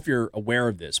 I don't know if you're aware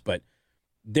of this, but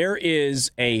there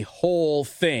is a whole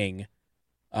thing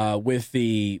with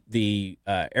the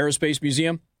Aerospace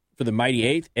Museum for the Mighty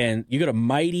 8th. And you go to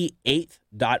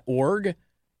mighty8th.org.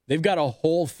 They've got a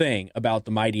whole thing about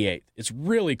the Mighty 8th. It's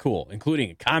really cool, including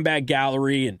a combat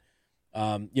gallery and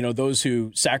those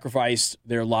who sacrificed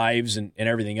their lives and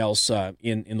everything else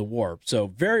in the war. So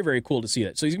very, very cool to see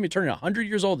that. So he's going to be turning 100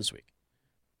 years old this week,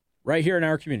 right here in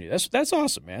our community. That's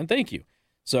awesome, man. Thank you.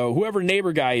 So whoever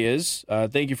neighbor guy is,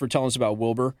 thank you for telling us about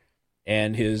Wilbur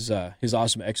and his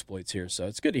awesome exploits here. So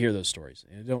it's good to hear those stories.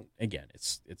 And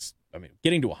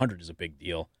getting to 100 is a big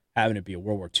deal. Having it be a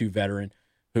World War II veteran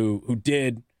who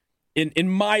did, in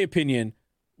my opinion,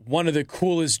 one of the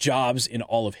coolest jobs in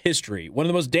all of history, one of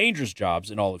the most dangerous jobs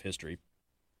in all of history,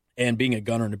 and being a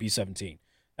gunner in a B-17.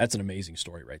 That's an amazing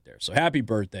story right there. So happy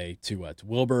birthday to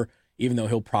Wilbur, even though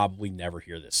he'll probably never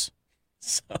hear this.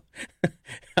 So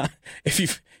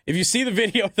if you see the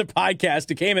video of the podcast,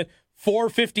 it came at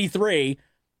 4:53.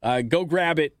 Go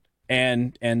grab it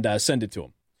and send it to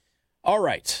him. All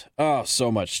right. Oh,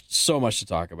 so much to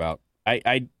talk about.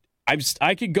 I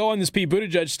could go on this Pete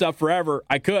Buttigieg stuff forever.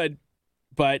 I could,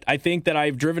 but I think that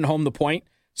I've driven home the point.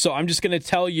 So I'm just going to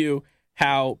tell you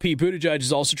how Pete Buttigieg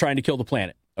is also trying to kill the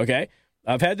planet. Okay,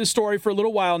 I've had this story for a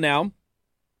little while now,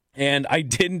 and I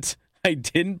didn't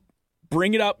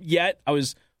bring it up yet. I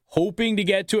was hoping to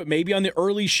get to it maybe on the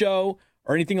early show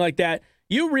or anything like that.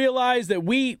 You realize that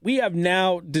we have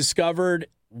now discovered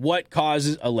what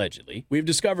causes, allegedly, we've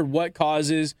discovered what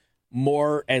causes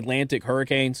more Atlantic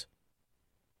hurricanes.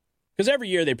 Because every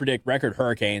year they predict record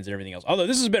hurricanes and everything else. Although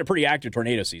this has been a pretty active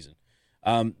tornado season.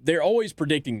 They're always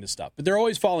predicting this stuff, but they're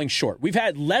always falling short. We've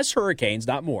had less hurricanes,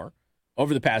 not more,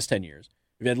 over the past 10 years.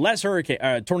 We've had less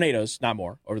tornadoes, not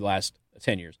more, over the last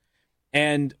 10 years.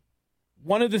 And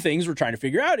one of the things we're trying to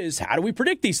figure out is how do we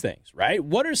predict these things, right?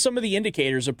 What are some of the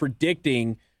indicators of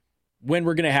predicting when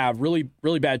we're going to have really,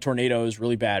 really bad tornadoes,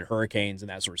 really bad hurricanes, and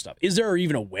that sort of stuff? Is there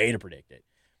even a way to predict it?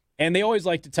 And they always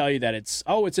like to tell you that it's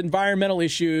environmental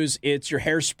issues, it's your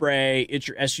hairspray, it's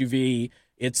your SUV,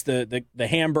 it's the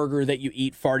hamburger that you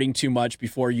eat farting too much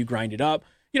before you grind it up.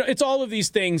 It's all of these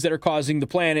things that are causing the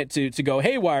planet to go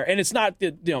haywire. And it's not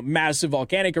the massive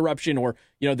volcanic eruption or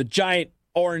the giant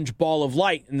orange ball of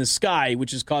light in the sky,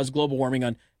 which has caused global warming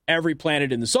on every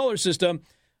planet in the solar system.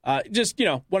 Just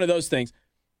one of those things.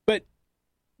 But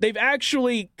they've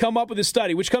actually come up with a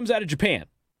study, which comes out of Japan.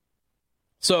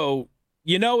 So,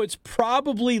 it's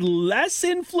probably less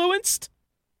influenced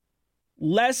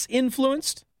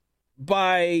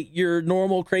by your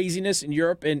normal craziness in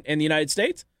Europe and the United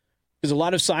States, because a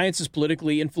lot of science is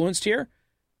politically influenced here.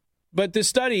 But this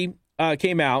study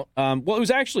came out. It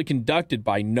was actually conducted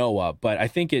by NOAA, but I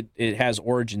think it has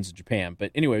origins in Japan.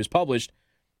 But anyway, it was published.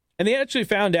 And they actually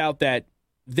found out that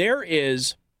there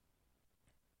is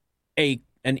an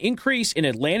increase in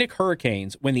Atlantic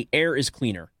hurricanes when the air is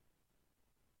cleaner.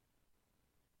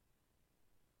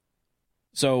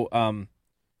 So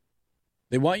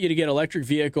they want you to get electric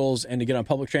vehicles and to get on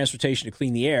public transportation to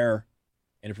clean the air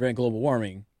and to prevent global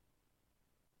warming.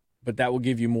 But that will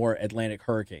give you more Atlantic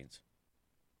hurricanes,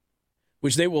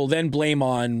 which they will then blame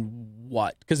on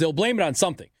what? Because they'll blame it on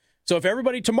something. So if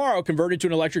everybody tomorrow converted to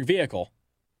an electric vehicle,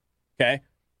 okay,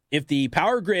 if the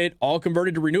power grid all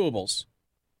converted to renewables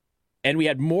and we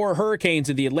had more hurricanes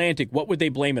in the Atlantic, what would they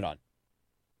blame it on?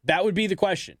 That would be the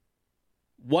question.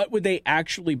 What would they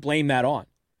actually blame that on?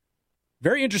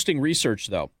 Very interesting research,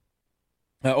 though.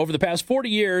 Over the past 40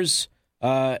 years,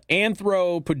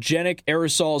 anthropogenic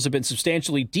aerosols have been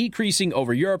substantially decreasing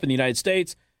over Europe and the United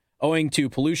States owing to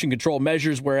pollution control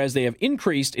measures, whereas they have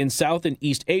increased in South and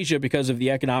East Asia because of the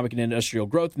economic and industrial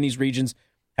growth in these regions.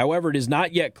 However, it is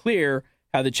not yet clear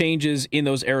how the changes in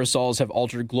those aerosols have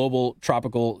altered global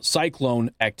tropical cyclone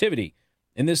activity.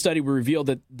 In this study, we revealed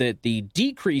that the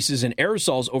decreases in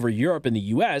aerosols over Europe and the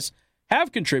U.S.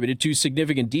 have contributed to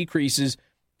significant decreases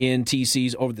in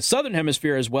TCs over the southern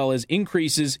hemisphere, as well as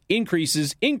increases in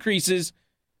TCs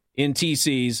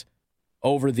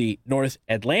over the North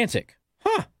Atlantic.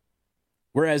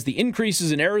 Whereas the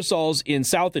increases in aerosols in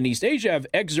South and East Asia have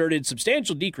exerted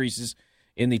substantial decreases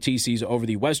in the TCs over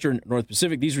the Western North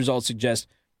Pacific. These results suggest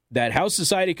that how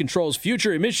society controls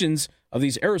future emissions of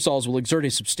these aerosols will exert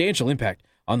a substantial impact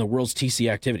on the world's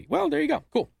TC activity. Well, there you go.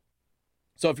 Cool.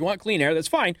 So if you want clean air, that's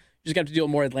fine. You just have to deal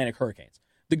with more Atlantic hurricanes.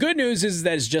 The good news is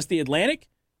that it's just the Atlantic,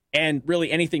 and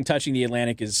really anything touching the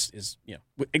Atlantic is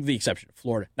with the exception of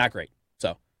Florida, not great.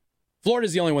 So Florida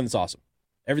is the only one that's awesome.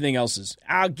 Everything else is,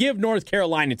 I'll give North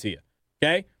Carolina to you,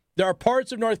 okay? There are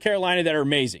parts of North Carolina that are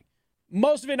amazing.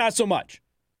 Most of it, not so much.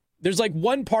 There's like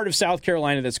one part of South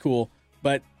Carolina that's cool,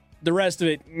 but the rest of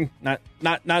it,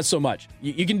 not so much.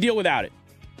 You can deal without it.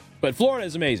 But Florida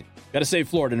is amazing. Got to save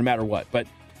Florida no matter what. But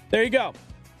there you go.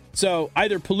 So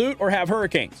either pollute or have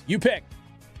hurricanes. You pick.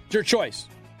 It's your choice.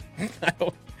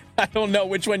 I don't know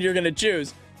which one you're going to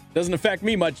choose. Doesn't affect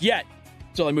me much yet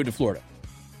until I move to Florida.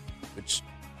 Which,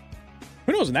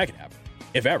 who knows when that can happen,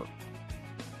 if ever.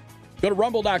 Go to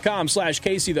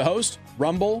rumble.com/Casey the host.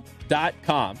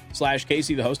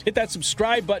 Rumble.com/Casey the host. Hit that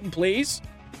subscribe button, please.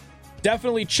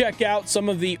 Definitely check out some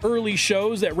of the early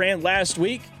shows that ran last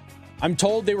week. I'm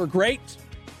told they were great.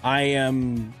 I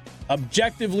am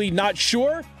objectively not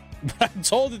sure, but I'm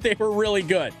told that they were really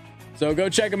good. So go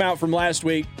check them out from last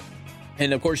week.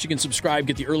 And, of course, you can subscribe,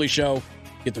 get the early show,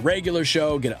 get the regular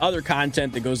show, get other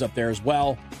content that goes up there as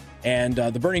well. And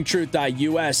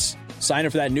theburningtruth.us. Sign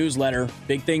up for that newsletter.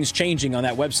 Big things changing on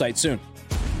that website soon.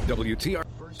 WTR.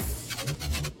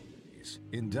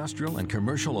 Industrial and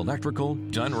commercial electrical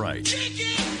done right.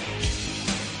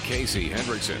 Casey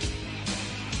Hendrickson.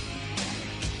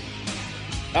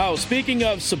 Oh, speaking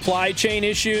of supply chain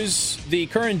issues, the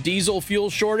current diesel fuel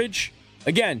shortage,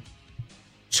 again,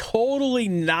 totally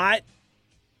not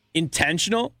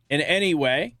intentional in any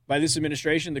way by this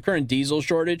administration. The current diesel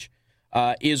shortage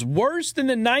is worse than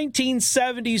the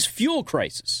 1970s fuel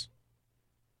crisis.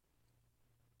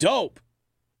 Dope.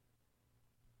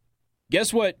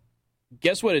 Guess what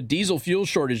a diesel fuel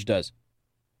shortage does?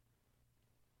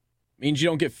 Means you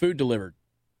don't get food delivered.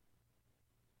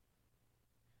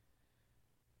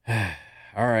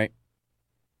 All right.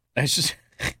 That's just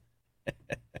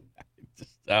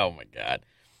oh my God.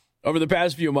 Over the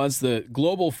past few months, the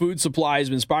global food supply has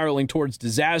been spiraling towards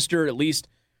disaster. At least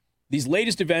these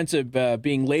latest events are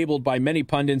being labeled by many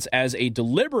pundits as a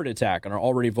deliberate attack on our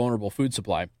already vulnerable food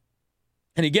supply.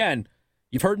 And again,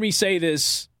 you've heard me say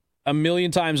this a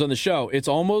million times on the show. It's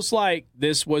almost like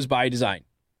this was by design.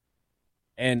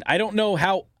 And I don't know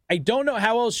how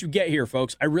else you get here,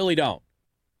 folks. I really don't.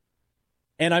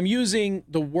 And I'm using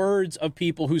the words of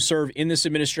people who serve in this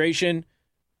administration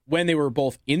when they were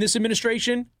both in this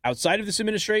administration, outside of this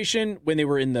administration, when they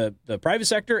were in the private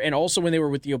sector, and also when they were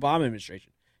with the Obama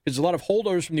administration. Because a lot of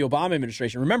holdovers from the Obama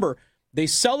administration. Remember, they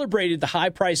celebrated the high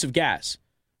price of gas.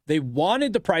 They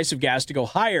wanted the price of gas to go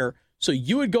higher so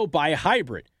you would go buy a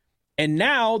hybrid. And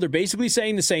now they're basically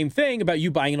saying the same thing about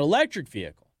you buying an electric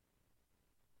vehicle.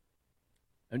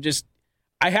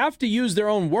 I have to use their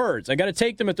own words. I got to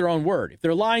take them at their own word. If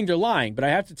they're lying, they're lying, but I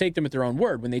have to take them at their own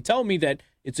word. When they tell me that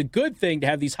it's a good thing to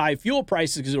have these high fuel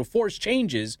prices because it'll force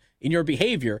changes in your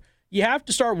behavior, you have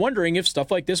to start wondering if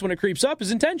stuff like this, when it creeps up, is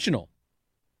intentional.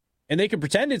 And they can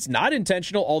pretend it's not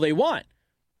intentional all they want.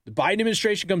 The Biden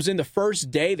administration comes in the first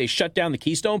day, they shut down the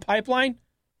Keystone pipeline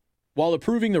while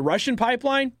approving the Russian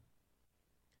pipeline.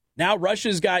 Now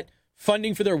Russia's got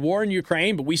funding for their war in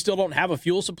Ukraine, but we still don't have a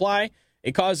fuel supply.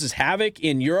 It causes havoc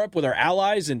in Europe with our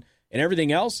allies and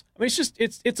everything else. I mean,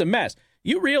 it's a mess.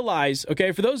 You realize,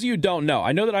 okay, for those of you who don't know,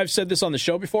 I know that I've said this on the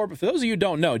show before, but for those of you who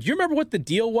don't know, do you remember what the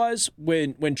deal was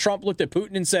when Trump looked at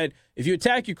Putin and said, if you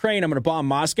attack Ukraine, I'm going to bomb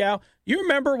Moscow? You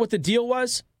remember what the deal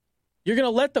was? You're going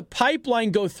to let the pipeline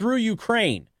go through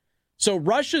Ukraine. So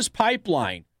Russia's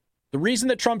pipeline, the reason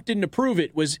that Trump didn't approve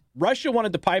it was Russia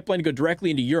wanted the pipeline to go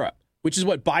directly into Europe, which is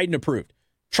what Biden approved.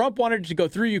 Trump wanted it to go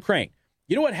through Ukraine.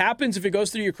 You know what happens if it goes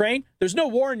through Ukraine? There's no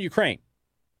war in Ukraine.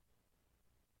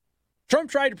 Trump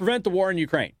tried to prevent the war in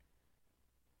Ukraine.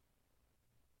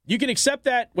 You can accept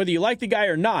that whether you like the guy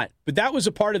or not, but that was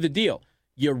a part of the deal.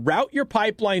 You route your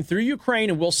pipeline through Ukraine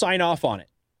and we'll sign off on it.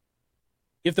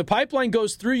 If the pipeline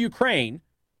goes through Ukraine,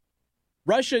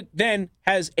 Russia then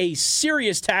has a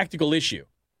serious tactical issue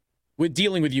with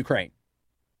dealing with Ukraine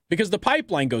because the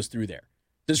pipeline goes through there.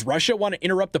 Does Russia want to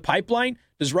interrupt the pipeline?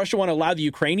 Does Russia want to allow the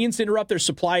Ukrainians to interrupt their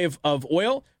supply of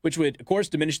oil, which would, of course,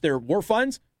 diminish their war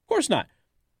funds? Of course not.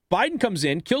 Biden comes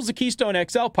in, kills the Keystone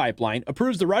XL pipeline,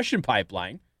 approves the Russian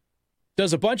pipeline,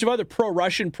 does a bunch of other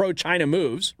pro-Russian, pro-China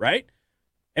moves, right?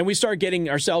 And we start getting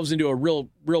ourselves into a real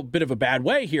bit of a bad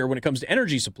way here when it comes to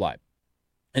energy supply.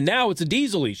 And now it's a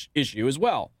diesel issue as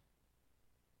well.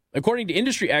 According to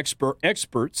industry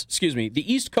experts,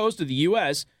 the East Coast of the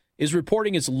U.S. is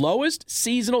reporting its lowest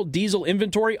seasonal diesel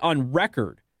inventory on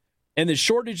record, and the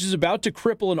shortage is about to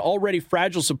cripple an already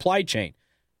fragile supply chain.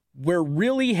 We're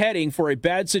really heading for a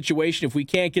bad situation if we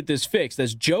can't get this fixed.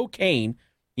 That's Joe Kane.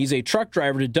 He's a truck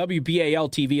driver to WBAL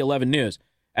TV 11 News.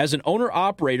 As an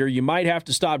owner-operator, you might have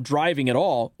to stop driving at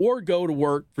all or go to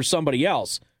work for somebody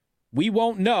else. We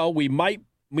won't know. We might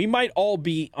all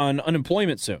be on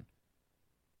unemployment soon.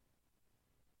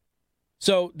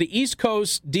 So the East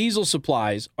Coast diesel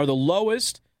supplies are the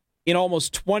lowest in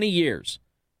almost 20 years.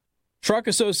 Truck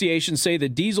associations say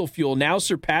that diesel fuel now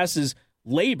surpasses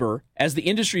labor as the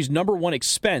industry's number one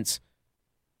expense,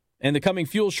 and the coming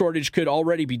fuel shortage could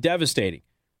already be devastating.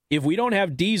 If we don't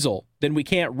have diesel, then we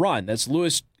can't run. That's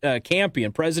Louis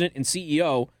Campion, president and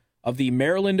CEO of the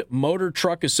Maryland Motor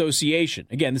Truck Association.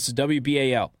 Again, this is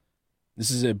WBAL. This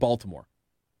is in Baltimore.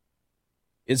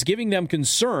 It's giving them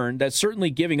concern. That's certainly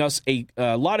giving us a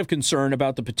lot of concern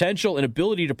about the potential and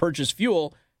ability to purchase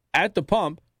fuel at the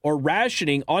pump or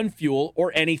rationing on fuel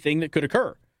or anything that could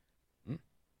occur.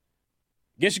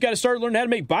 Guess you got to start learning how to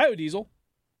make biodiesel,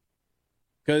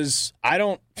 because I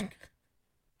don't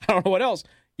know what else.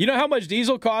 You know how much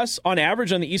diesel costs on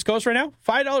average on the East Coast right now?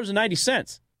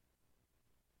 $5.90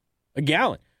 a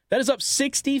gallon. That is up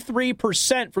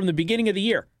 63% from the beginning of the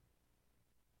year.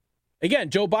 Again,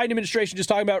 Joe Biden administration just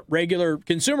talking about regular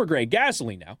consumer grade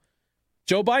gasoline now.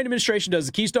 Joe Biden administration does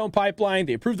the Keystone Pipeline.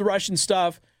 They approve the Russian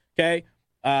stuff. Okay.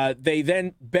 They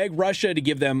then beg Russia to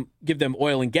give them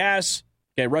oil and gas.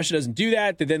 Okay. Russia doesn't do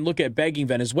that. They then look at begging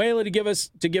Venezuela to give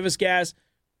us gas.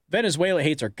 Venezuela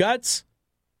hates our guts.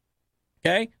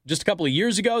 Okay. Just a couple of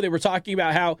years ago, they were talking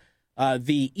about how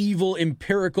the evil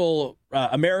empirical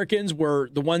Americans were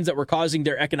the ones that were causing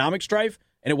their economic strife,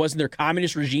 and it wasn't their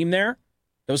communist regime there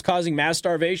that was causing mass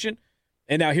starvation.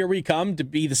 And now here we come to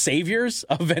be the saviors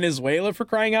of Venezuela, for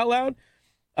crying out loud.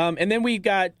 And then we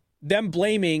got them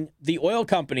blaming the oil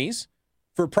companies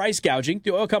for price gouging.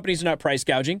 The oil companies are not price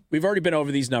gouging. We've already been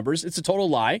over these numbers. It's a total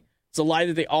lie. It's a lie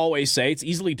that they always say. It's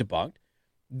easily debunked.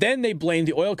 Then they blame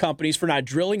the oil companies for not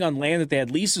drilling on land that they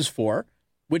had leases for,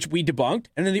 which we debunked.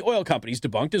 And then the oil companies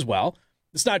debunked as well.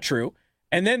 It's not true.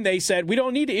 And then they said, we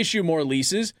don't need to issue more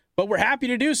leases, but we're happy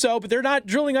to do so, but they're not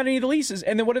drilling on any of the leases.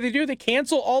 And then what do? They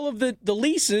cancel all of the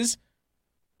leases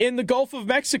in the Gulf of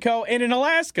Mexico and in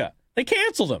Alaska. They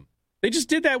canceled them. They just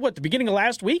did that, the beginning of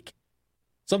last week?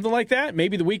 Something like that?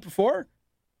 Maybe the week before?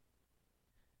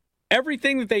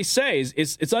 Everything that they say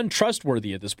it's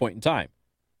untrustworthy at this point in time.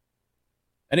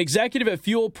 An executive at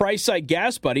fuel price site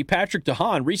Gas Buddy, Patrick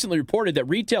DeHaan, recently reported that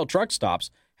retail truck stops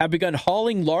have begun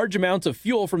hauling large amounts of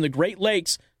fuel from the Great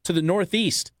Lakes to the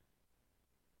Northeast.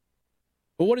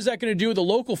 But what is that going to do with the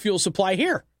local fuel supply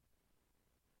here?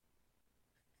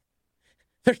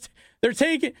 They're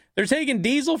taking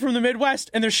diesel from the Midwest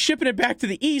and they're shipping it back to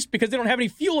the East because they don't have any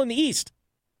fuel in the East.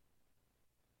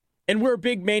 And we're a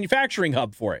big manufacturing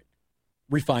hub for it.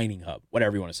 Refining hub,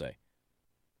 whatever you want to say.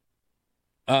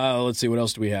 Let's see, what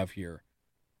else do we have here?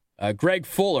 Greg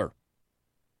Fuller.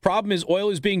 Problem is oil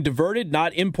is being diverted,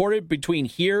 not imported, between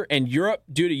here and Europe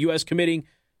due to U.S. committing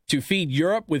to feed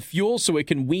Europe with fuel so it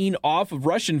can wean off of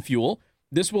Russian fuel.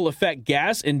 This will affect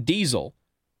gas and diesel.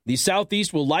 The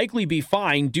Southeast will likely be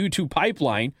fine due to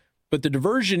pipeline, but the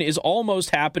diversion is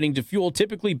almost happening to fuel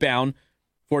typically bound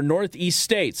for Northeast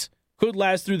states. Could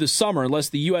last through the summer unless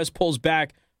the U.S. pulls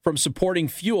back from supporting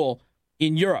fuel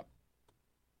in Europe.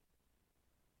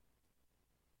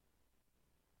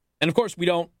 And of course, we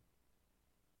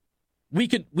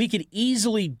could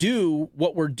easily do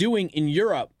what we're doing in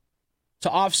Europe to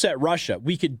offset Russia.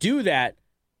 We could do that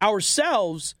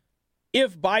ourselves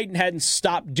if Biden hadn't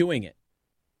stopped doing it.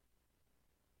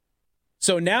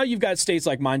 So now you've got states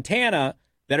like Montana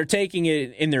that are taking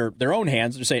it in their own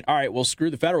hands. They're saying, all right, well,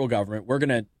 screw the federal government. We're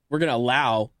gonna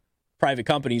allow private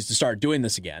companies to start doing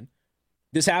this again.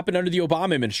 This happened under the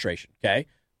Obama administration, okay?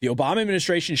 The Obama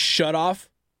administration shut off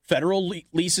federal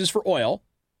leases for oil,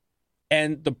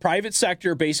 and the private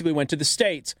sector basically went to the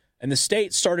states, and the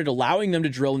states started allowing them to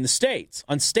drill in the states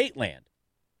on state land.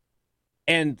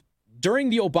 And during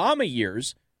the Obama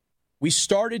years, we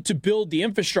started to build the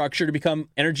infrastructure to become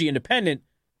energy independent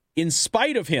in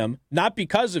spite of him, not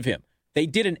because of him. They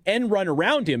did an end run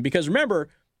around him because, remember,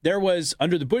 there was,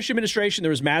 under the Bush administration,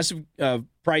 there was massive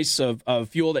price of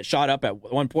fuel that shot up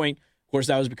at one point. Of course,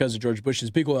 that was because of George Bush's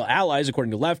big oil allies,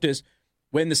 according to leftists.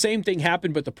 When the same thing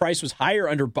happened, but the price was higher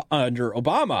under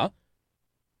Obama,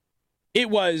 it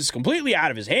was completely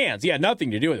out of his hands. He had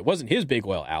nothing to do with it. It wasn't his big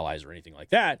oil allies or anything like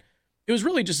that. It was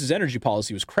really just his energy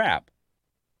policy was crap.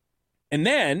 And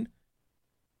then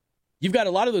you've got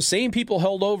a lot of those same people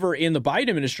held over in the Biden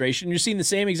administration. You're seeing the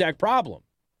same exact problem.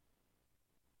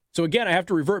 So again, I have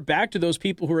to revert back to those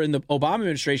people who were in the Obama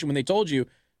administration when they told you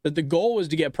that the goal was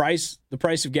to get the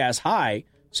price of gas high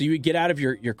so you would get out of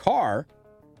your car,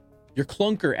 your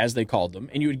clunker as they called them,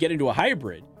 and you would get into a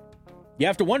hybrid. You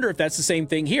have to wonder if that's the same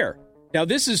thing here. Now,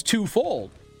 this is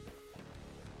twofold.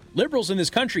 Liberals in this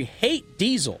country hate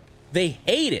diesel. They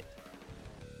hate it.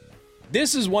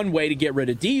 This is one way to get rid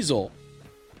of diesel.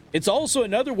 It's also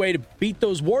another way to beat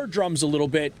those war drums a little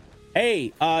bit.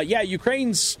 Hey,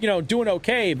 Ukraine's, doing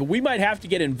okay, but we might have to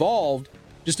get involved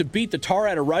just to beat the tar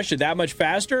out of Russia that much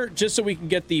faster, just so we can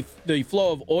get the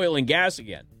flow of oil and gas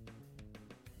again.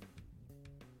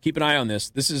 Keep an eye on this.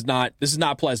 This is not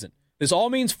pleasant. This all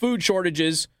means food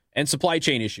shortages and supply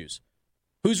chain issues.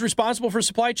 Who's responsible for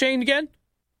supply chain again?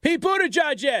 Pete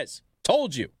Buttigieg is.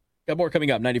 Told you. Got more coming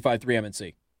up. 95.3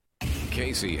 MNC.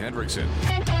 Casey Hendrickson.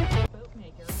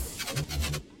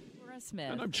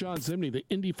 And I'm John Zimney. The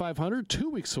Indy 500, 2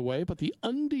 weeks away, but the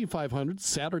Undy 500,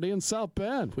 Saturday in South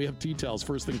Bend. We have details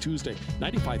first thing Tuesday.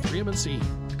 95.3 MNC.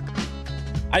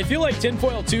 I feel like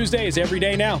Tinfoil Tuesday is every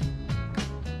day now.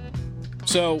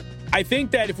 So I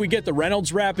think that if we get the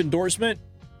Reynolds Wrap endorsement,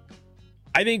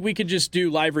 I think we could just do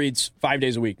live reads 5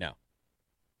 days a week now.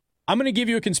 I'm going to give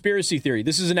you a conspiracy theory.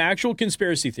 This is an actual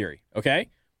conspiracy theory, okay?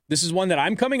 This is one that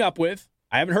I'm coming up with.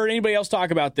 I haven't heard anybody else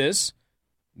talk about this.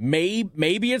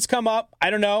 Maybe it's come up. I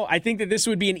don't know. I think that this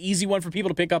would be an easy one for people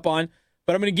to pick up on.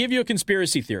 But I'm going to give you a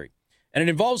conspiracy theory. And it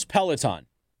involves Peloton.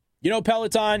 You know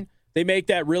Peloton? They make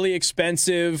that really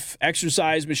expensive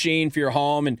exercise machine for your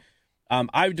home. And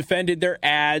I've defended their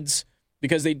ads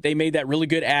because they made that really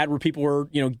good ad where people were,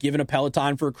 given a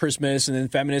Peloton for Christmas. And then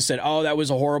feminists said, oh, that was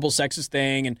a horrible sexist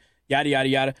thing and yada, yada,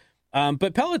 yada.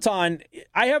 But Peloton,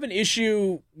 I have an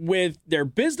issue with their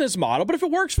business model. But if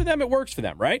it works for them, it works for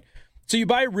them, right? So you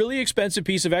buy a really expensive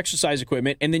piece of exercise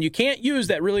equipment, and then you can't use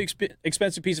that really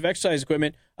expensive piece of exercise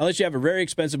equipment unless you have a very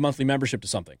expensive monthly membership to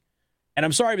something. And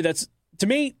I'm sorry, but to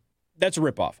me, that's a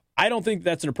ripoff. I don't think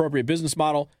that's an appropriate business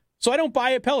model, so I don't buy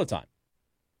a Peloton.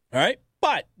 All right?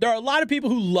 But there are a lot of people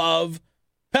who love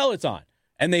Peloton,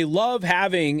 and they love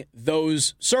having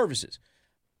those services.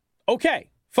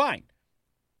 Okay, fine.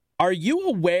 Are you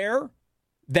aware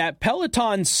that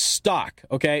Peloton stock,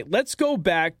 okay, let's go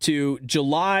back to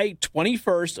July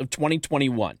 21st of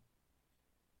 2021.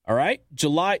 All right?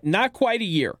 July, not quite a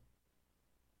year.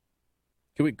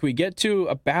 Can we get to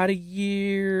about a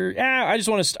year? I just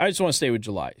want to stay with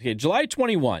July. Okay, July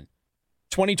 21,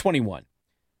 2021.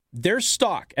 Their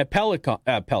stock at Peloton,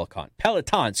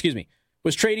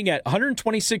 was trading at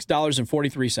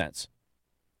 $126.43.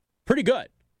 Pretty good,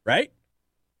 right?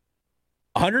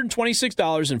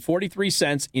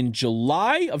 $126.43 in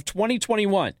July of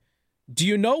 2021. Do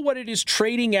you know what it is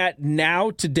trading at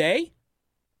now today?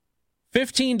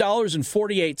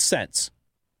 $15.48.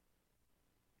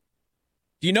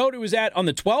 Do you know what it was at on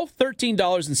the 12th?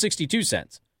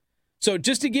 $13.62. So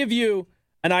just to give you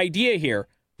an idea here,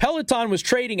 Peloton was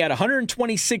trading at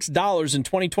 $126 in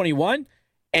 2021,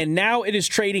 and now it is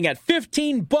trading at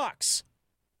 $15.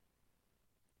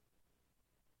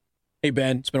 Hey,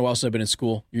 Ben, it's been a while since I've been in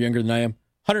school. You're younger than I am.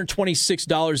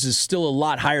 $126 is still a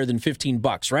lot higher than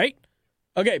 $15, right?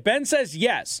 Okay, Ben says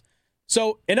yes.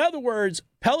 So, in other words,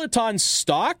 Peloton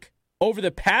stock over the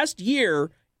past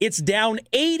year, it's down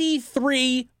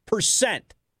 83%.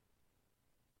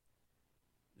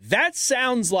 That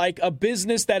sounds like a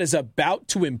business that is about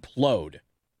to implode.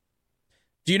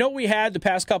 Do you know what we had the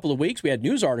past couple of weeks? We had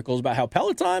news articles about how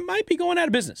Peloton might be going out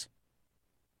of business.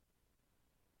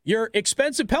 Your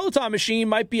expensive Peloton machine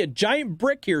might be a giant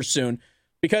brick here soon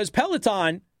because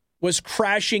Peloton was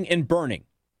crashing and burning.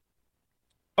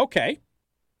 Okay.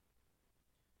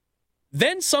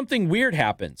 Then something weird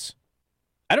happens.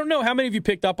 I don't know how many of you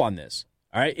picked up on this.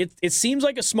 All right. It seems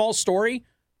like a small story,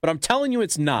 but I'm telling you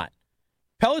it's not.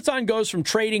 Peloton goes from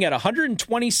trading at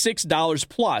 $126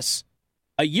 plus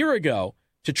a year ago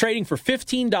to trading for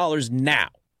 $15 now.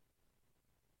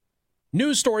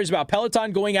 News stories about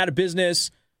Peloton going out of business.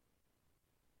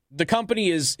 The company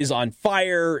is on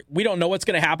fire. We don't know what's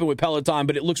going to happen with Peloton,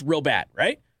 but it looks real bad,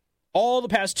 right? All the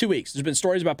past 2 weeks, there's been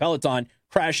stories about Peloton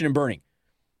crashing and burning.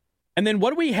 And then what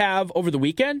do we have over the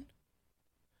weekend?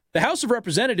 The House of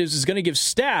Representatives is going to give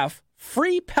staff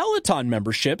free Peloton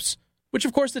memberships, which,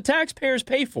 of course, the taxpayers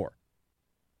pay for.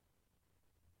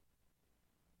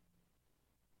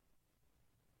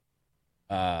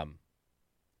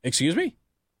 Excuse me?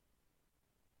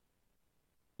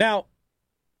 Now,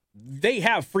 they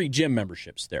have free gym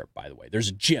memberships there, by the way. There's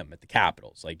a gym at the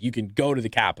Capitol. It's like you can go to the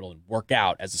Capitol and work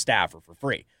out as a staffer for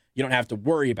free. You don't have to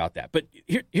worry about that. But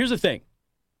here's the thing.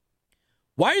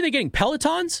 Why are they getting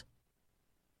Pelotons?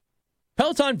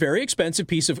 Peloton, very expensive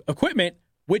piece of equipment,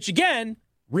 which, again,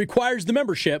 requires the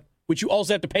membership, which you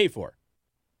also have to pay for.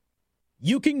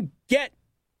 You can get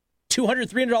 $200,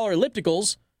 $300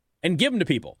 ellipticals and give them to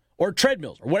people, or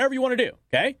treadmills, or whatever you want to do,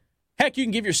 okay? Heck, you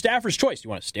can give your staffers choice. You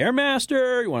want a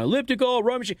Stairmaster, you want an elliptical,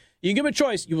 rowing machine. You can give them a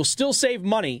choice. You will still save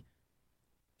money.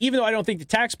 Even though I don't think the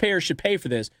taxpayers should pay for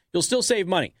this, you'll still save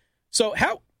money. So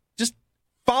just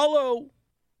follow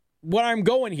what I'm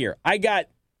going here. I got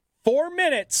 4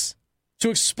 minutes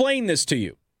to explain this to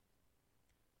you.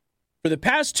 For the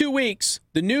past 2 weeks,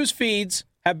 the news feeds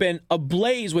have been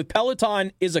ablaze with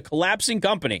Peloton is a collapsing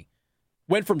company.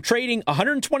 Went from trading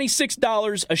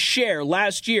 $126 a share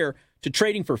last year to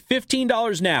trading for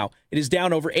 $15 now. It is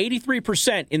down over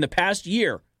 83% in the past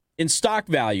year in stock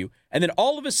value. And then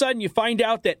all of a sudden you find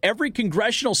out that every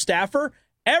congressional staffer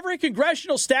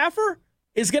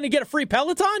is going to get a free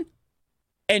Peloton,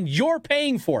 and you're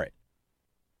paying for it.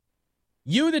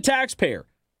 You, the taxpayer,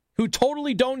 who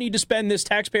totally don't need to spend this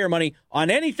taxpayer money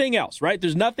on anything else, right?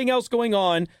 There's nothing else going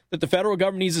on that the federal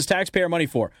government needs this taxpayer money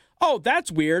for. Oh,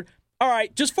 that's weird. All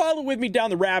right, just follow with me down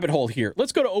the rabbit hole here.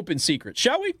 Let's go to Open Secrets,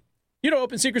 shall we? You know what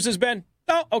Open Secrets is, Ben?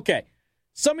 Oh, okay.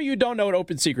 Some of you don't know what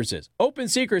Open Secrets is. Open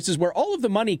Secrets is where all of the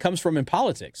money comes from in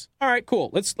politics. All right, cool.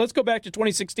 Let's go back to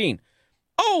 2016.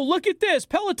 Oh, look at this.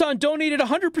 Peloton donated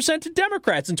 100% to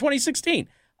Democrats in 2016.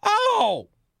 Oh,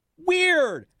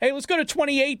 weird. Hey, let's go to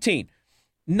 2018.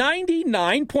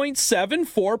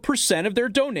 99.74% of their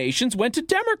donations went to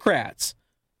Democrats.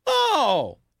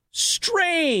 Oh,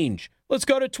 strange. Let's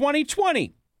go to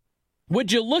 2020.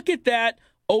 Would you look at that?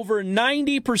 Over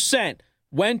 90%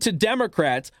 went to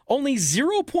Democrats. Only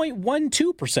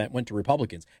 0.12% went to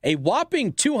Republicans. A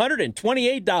whopping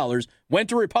 $228 went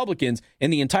to Republicans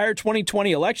in the entire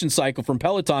 2020 election cycle from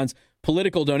Peloton's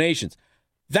political donations.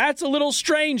 That's a little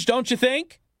strange, don't you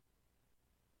think?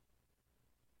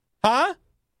 Huh?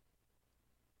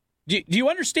 Do you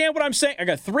understand what I'm saying? I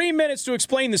got 3 minutes to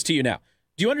explain this to you now.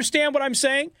 Do you understand what I'm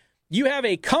saying? You have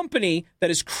a company that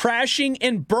is crashing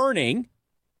and burning,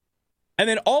 and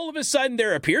then all of a sudden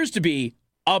there appears to be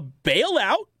a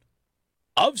bailout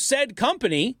of said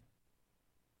company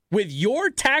with your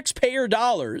taxpayer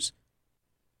dollars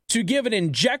to give an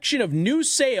injection of new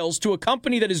sales to a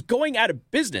company that is going out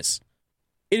of business.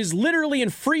 It is literally in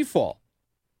free fall.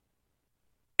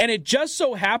 And it just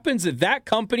so happens that that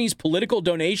company's political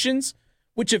donations,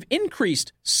 which have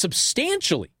increased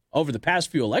substantially over the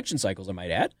past few election cycles, I might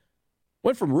add,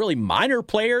 went from a really minor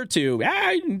player to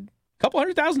a couple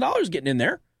 $100,000 getting in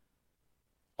there.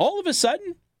 All of a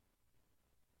sudden,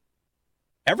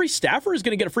 every staffer is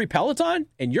going to get a free Peloton,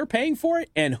 and you're paying for it?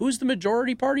 And who's the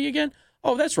majority party again?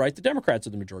 Oh, that's right. The Democrats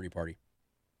are the majority party.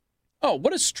 Oh,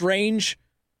 what a strange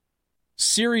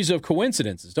series of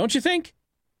coincidences, don't you think?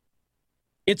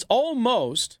 It's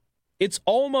almost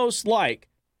like,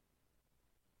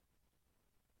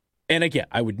 and again,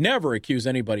 I would never accuse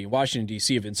anybody in Washington,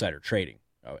 D.C. of insider trading.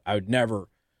 I would never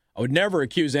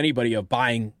accuse anybody of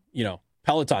buying,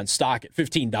 Peloton stock at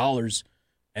 $15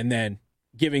 and then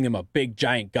giving them a big,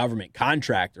 giant government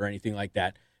contract or anything like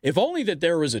that. If only that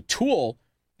there was a tool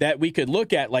that we could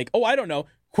look at, like,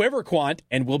 QuiverQuant,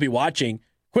 and we'll be watching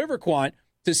QuiverQuant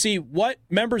to see what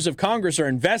members of Congress are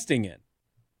investing in.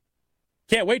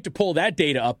 Can't wait to pull that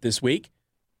data up this week.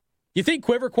 You think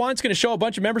QuiverQuant's going to show a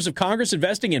bunch of members of Congress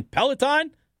investing in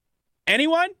Peloton?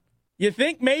 Anyone? You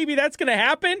think maybe that's going to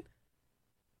happen?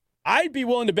 I'd be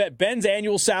willing to bet Ben's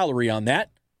annual salary on that.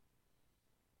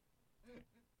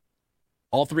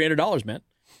 All $300, man.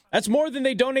 That's more than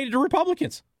they donated to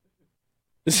Republicans.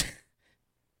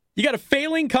 You got a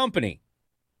failing company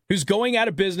who's going out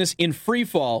of business in free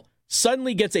fall,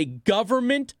 suddenly gets a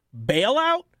government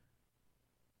bailout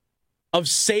of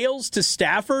sales to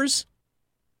staffers,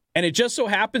 and it just so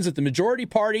happens that the majority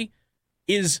party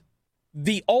is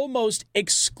the almost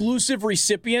exclusive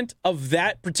recipient of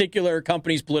that particular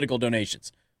company's political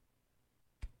donations.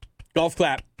 Golf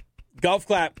clap. Golf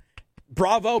clap.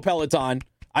 Bravo, Peloton.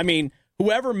 I mean,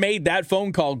 whoever made that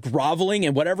phone call groveling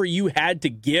and whatever you had to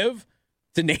give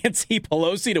to Nancy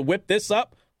Pelosi to whip this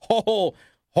up,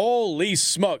 holy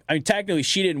smoke. I mean, technically,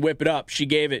 she didn't whip it up. She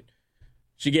gave it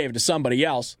to somebody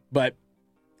else, but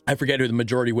I forget who the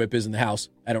majority whip is in the House.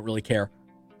 I don't really care.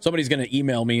 Somebody's going to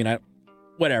email me, and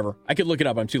whatever. I could look it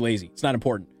up. I'm too lazy. It's not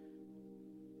important.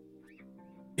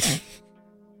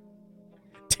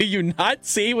 Do you not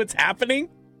see what's happening?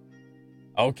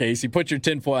 Okay, so you put your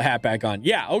tinfoil hat back on.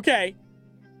 Yeah, okay.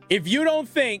 If you don't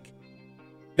think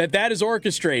that is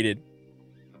orchestrated,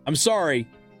 I'm sorry.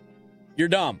 You're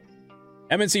dumb.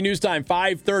 MNC News Time,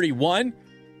 5:31.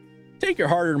 Take your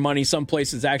hard-earned money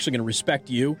someplace that's actually going to respect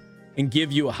you and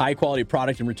give you a high-quality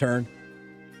product in return.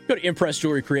 Go to Impress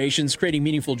Jewelry Creations, creating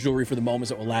meaningful jewelry for the moments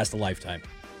that will last a lifetime.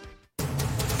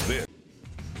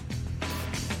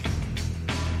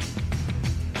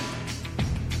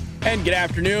 And good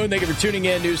afternoon. Thank you for tuning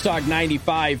in. News Talk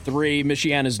 95.3,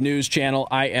 Michiana's news channel.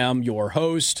 I am your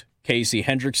host, Casey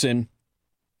Hendrickson.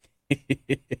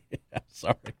 I'm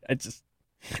sorry.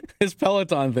 This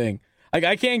Peloton thing,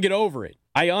 I can't get over it.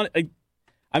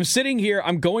 I'm sitting here,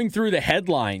 I'm going through the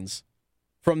headlines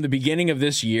from the beginning of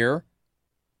this year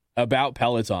about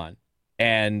Peloton,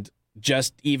 and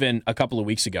just even a couple of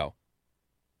weeks ago.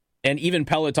 And even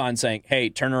Peloton saying, hey,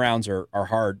 turnarounds are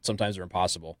hard, sometimes they're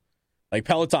impossible. Like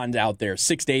Peloton's out there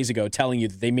 6 days ago telling you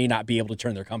that they may not be able to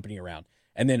turn their company around.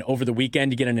 And then over the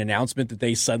weekend, you get an announcement that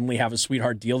they suddenly have a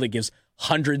sweetheart deal that gives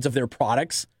hundreds of their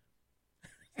products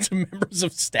to members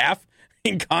of staff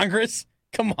in Congress.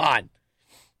 Come on.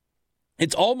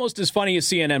 It's almost as funny as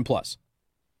CNN Plus.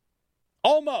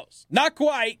 Almost. Not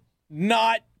quite.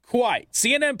 Not quite.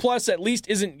 CNN Plus at least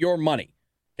isn't your money.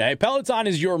 Okay? Peloton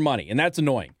is your money, and that's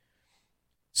annoying.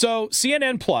 So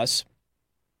CNN Plus,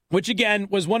 which again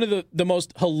was one of the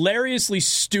most hilariously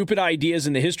stupid ideas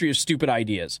in the history of stupid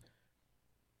ideas.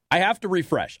 I have to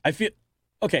refresh.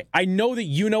 I know that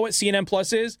you know what CNN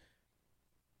Plus is.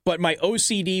 but my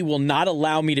OCD will not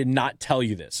allow me to not tell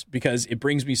you this because it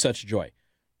brings me such joy.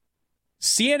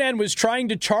 CNN was trying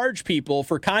to charge people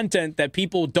for content that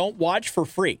people don't watch for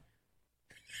free.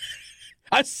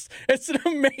 It's an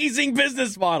amazing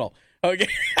business model. Okay.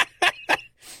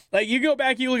 Like, you go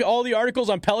back, you look at all the articles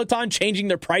on Peloton changing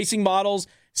their pricing models,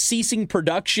 ceasing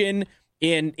production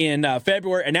in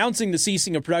February, announcing the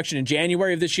ceasing of production in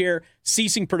January of this year,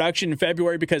 ceasing production in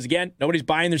February because, again, nobody's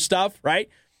buying their stuff, right?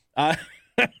 And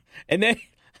then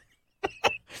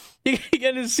you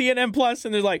get into CNN Plus,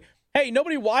 and they're like, hey,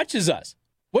 nobody watches us.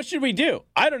 What should we do?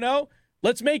 I don't know.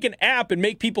 Let's make an app and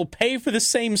make people pay for the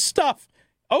same stuff.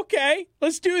 Okay,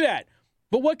 let's do that.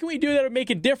 But what can we do that would make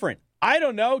it different? I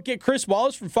don't know. Get Chris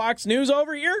Wallace from Fox News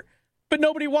over here? But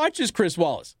nobody watches Chris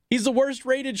Wallace. He's the worst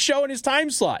rated show in his time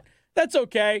slot. That's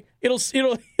okay. It'll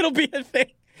be a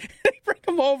thing. Bring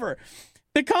him over.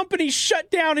 The company shut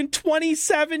down in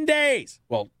 27 days.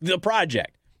 Well, the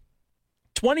project.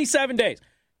 27 days.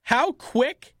 How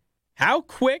quick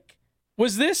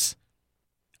was this?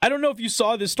 I don't know if you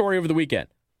saw this story over the weekend.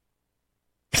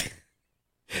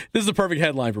 This is the perfect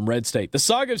headline from Red State. The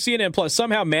saga of CNN Plus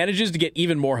somehow manages to get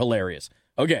even more hilarious.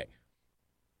 Okay.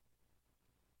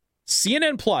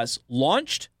 CNN Plus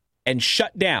launched and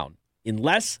shut down in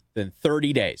less than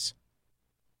 30 days.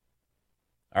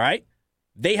 All right?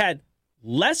 They had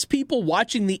less people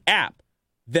watching the app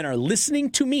than are listening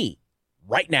to me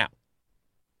right now.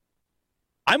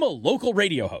 I'm a local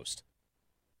radio host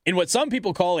in what some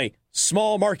people call a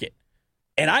small market.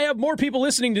 And I have more people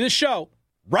listening to this show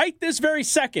right this very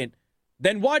second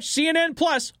than watch CNN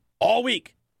Plus all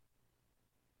week.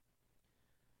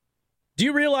 Do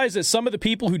you realize that some of the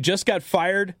people who just got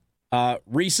fired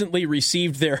recently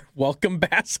received their welcome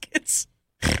baskets?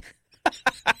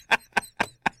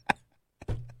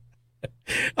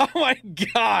 Oh, my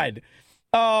God.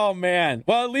 Oh, man.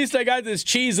 Well, at least I got this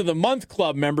Cheese of the Month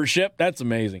Club membership. That's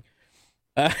amazing.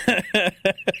 In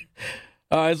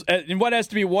what has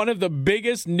to be one of the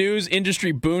biggest news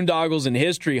industry boondoggles in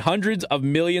history, hundreds of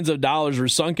millions of dollars were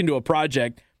sunk into a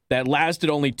project that lasted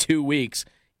only 2 weeks.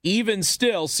 Even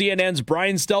still, CNN's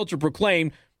Brian Stelter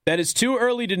proclaimed that it's too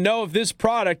early to know if this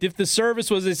product, if the service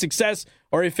was a success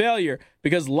or a failure,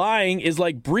 because lying is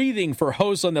like breathing for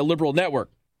hosts on the liberal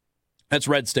network. That's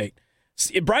Red State.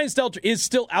 Brian Stelter is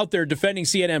still out there defending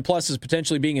CNN Plus as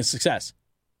potentially being a success.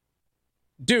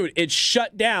 Dude, it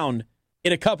shut down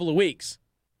in a couple of weeks.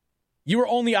 You were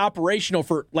only operational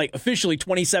for, officially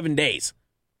 27 days.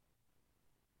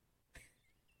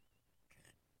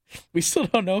 We still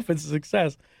don't know if it's a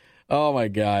success. Oh, my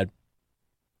God.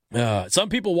 Some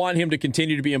people want him to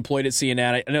continue to be employed at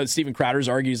CNN. I know Steven Crowder's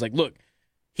argues, look,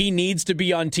 he needs to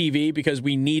be on TV because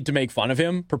we need to make fun of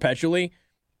him perpetually.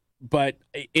 But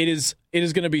it is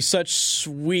going to be such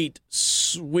sweet,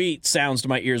 sweet sounds to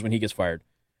my ears when he gets fired.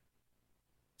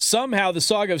 Somehow, the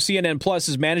saga of CNN Plus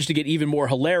has managed to get even more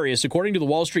hilarious. According to the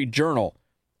Wall Street Journal,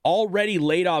 already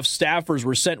laid-off staffers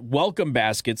were sent welcome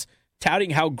baskets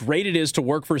touting how great it is to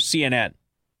work for CNN.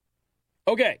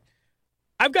 Okay,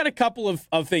 I've got a couple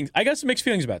of things. I got some mixed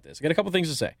feelings about this. I got a couple of things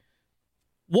to say.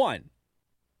 One,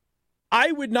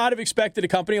 I would not have expected a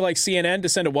company like CNN to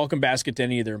send a welcome basket to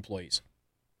any of their employees.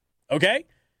 Okay?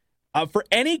 For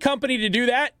any company to do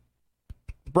that,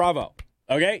 bravo.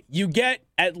 Okay? You get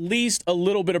at least a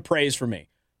little bit of praise from me.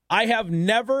 I have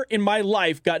never in my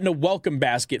life gotten a welcome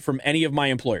basket from any of my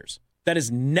employers. That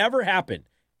has never happened.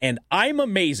 And I'm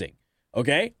amazing.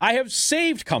 Okay? I have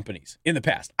saved companies in the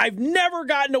past. I've never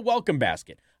gotten a welcome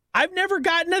basket. I've never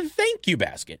gotten a thank you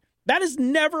basket. That has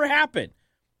never happened.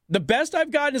 The best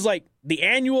I've gotten is the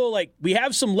annual, we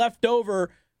have some leftover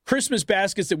Christmas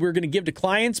baskets that we're going to give to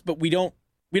clients, but we don't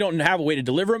have a way to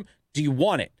deliver them. Do you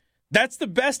want it? That's the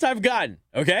best I've gotten,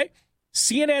 okay?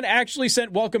 CNN actually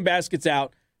sent welcome baskets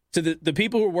out to the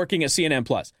people who are working at CNN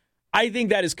Plus. I think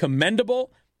that is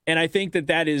commendable, and I think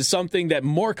that is something that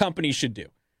more companies should do.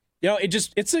 You know,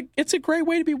 it's a great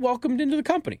way to be welcomed into the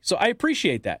company. So I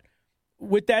appreciate that.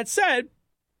 With that said,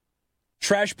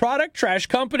 trash product, trash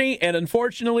company, and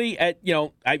unfortunately,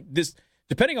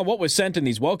 depending on what was sent in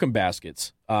these welcome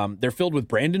baskets, they're filled with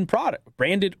branded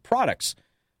products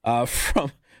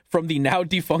from the now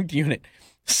defunct unit.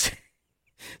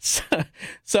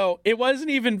 So it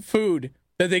wasn't even food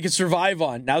that they could survive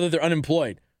on now that they're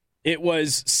unemployed. It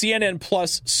was CNN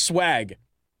Plus swag.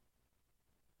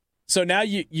 So now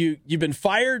you've been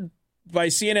fired by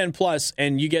CNN Plus,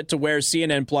 and you get to wear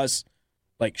CNN Plus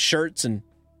shirts and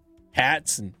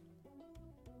hats and.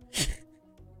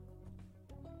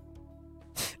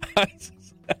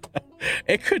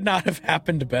 It could not have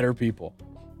happened to better people.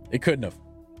 It couldn't have.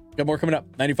 Got more coming up.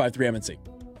 95.3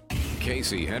 MNC.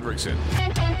 Casey Hendrickson.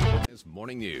 O'Reilly's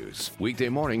Morning News. Weekday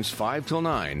mornings 5 till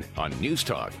 9 on News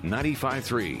Talk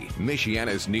 95.3,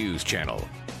 Michiana's news channel.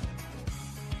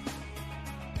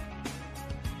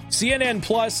 CNN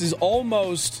Plus is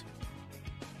almost,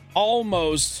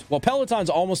 well, Peloton's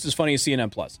almost as funny as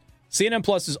CNN Plus. CNN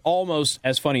Plus is almost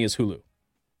as funny as Hulu.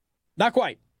 Not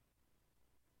quite.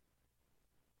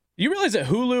 You realize that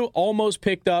Hulu almost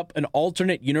picked up an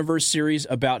alternate universe series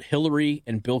about Hillary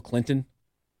and Bill Clinton?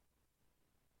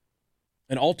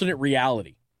 An alternate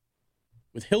reality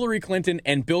with Hillary Clinton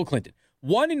and Bill Clinton.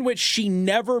 One in which she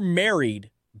never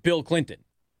married Bill Clinton.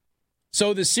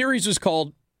 So the series was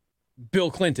called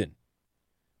Bill Clinton.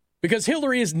 Because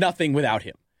Hillary is nothing without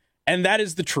him. And that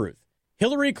is the truth.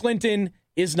 Hillary Clinton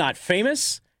is not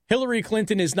famous. Hillary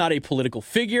Clinton is not a political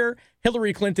figure.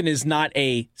 Hillary Clinton is not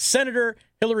a senator.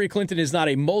 Hillary Clinton is not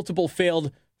a multiple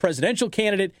failed presidential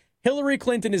candidate. Hillary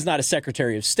Clinton is not a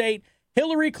Secretary of State.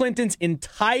 Hillary Clinton's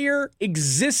entire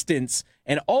existence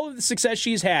and all of the success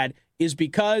she's had is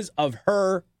because of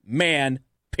her man,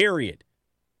 period.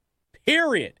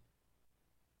 Period.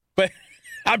 But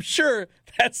I'm sure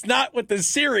that's not what the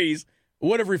series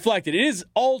would have reflected. It is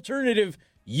alternative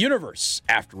universe,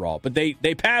 after all. But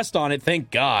they passed on it,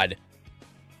 thank God.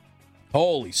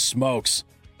 Holy smokes.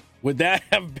 Would that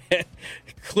have been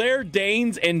Claire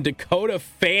Danes and Dakota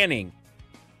Fanning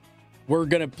were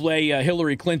going to play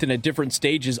Hillary Clinton at different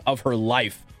stages of her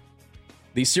life.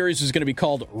 The series was going to be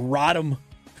called Rodham.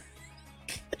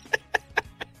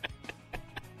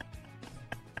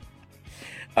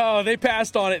 Oh, they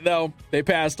passed on it, though. They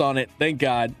passed on it. Thank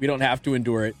God. We don't have to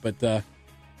endure it. But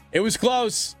it was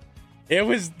close. It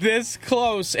was this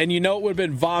close. And you know it would have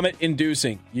been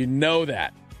vomit-inducing. You know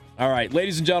that. All right,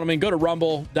 ladies and gentlemen, go to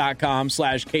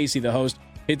rumble.com/Casey the host.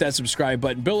 Hit that subscribe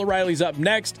button. Bill O'Reilly's up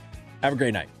next. Have a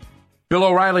great night. Bill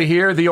O'Reilly here. The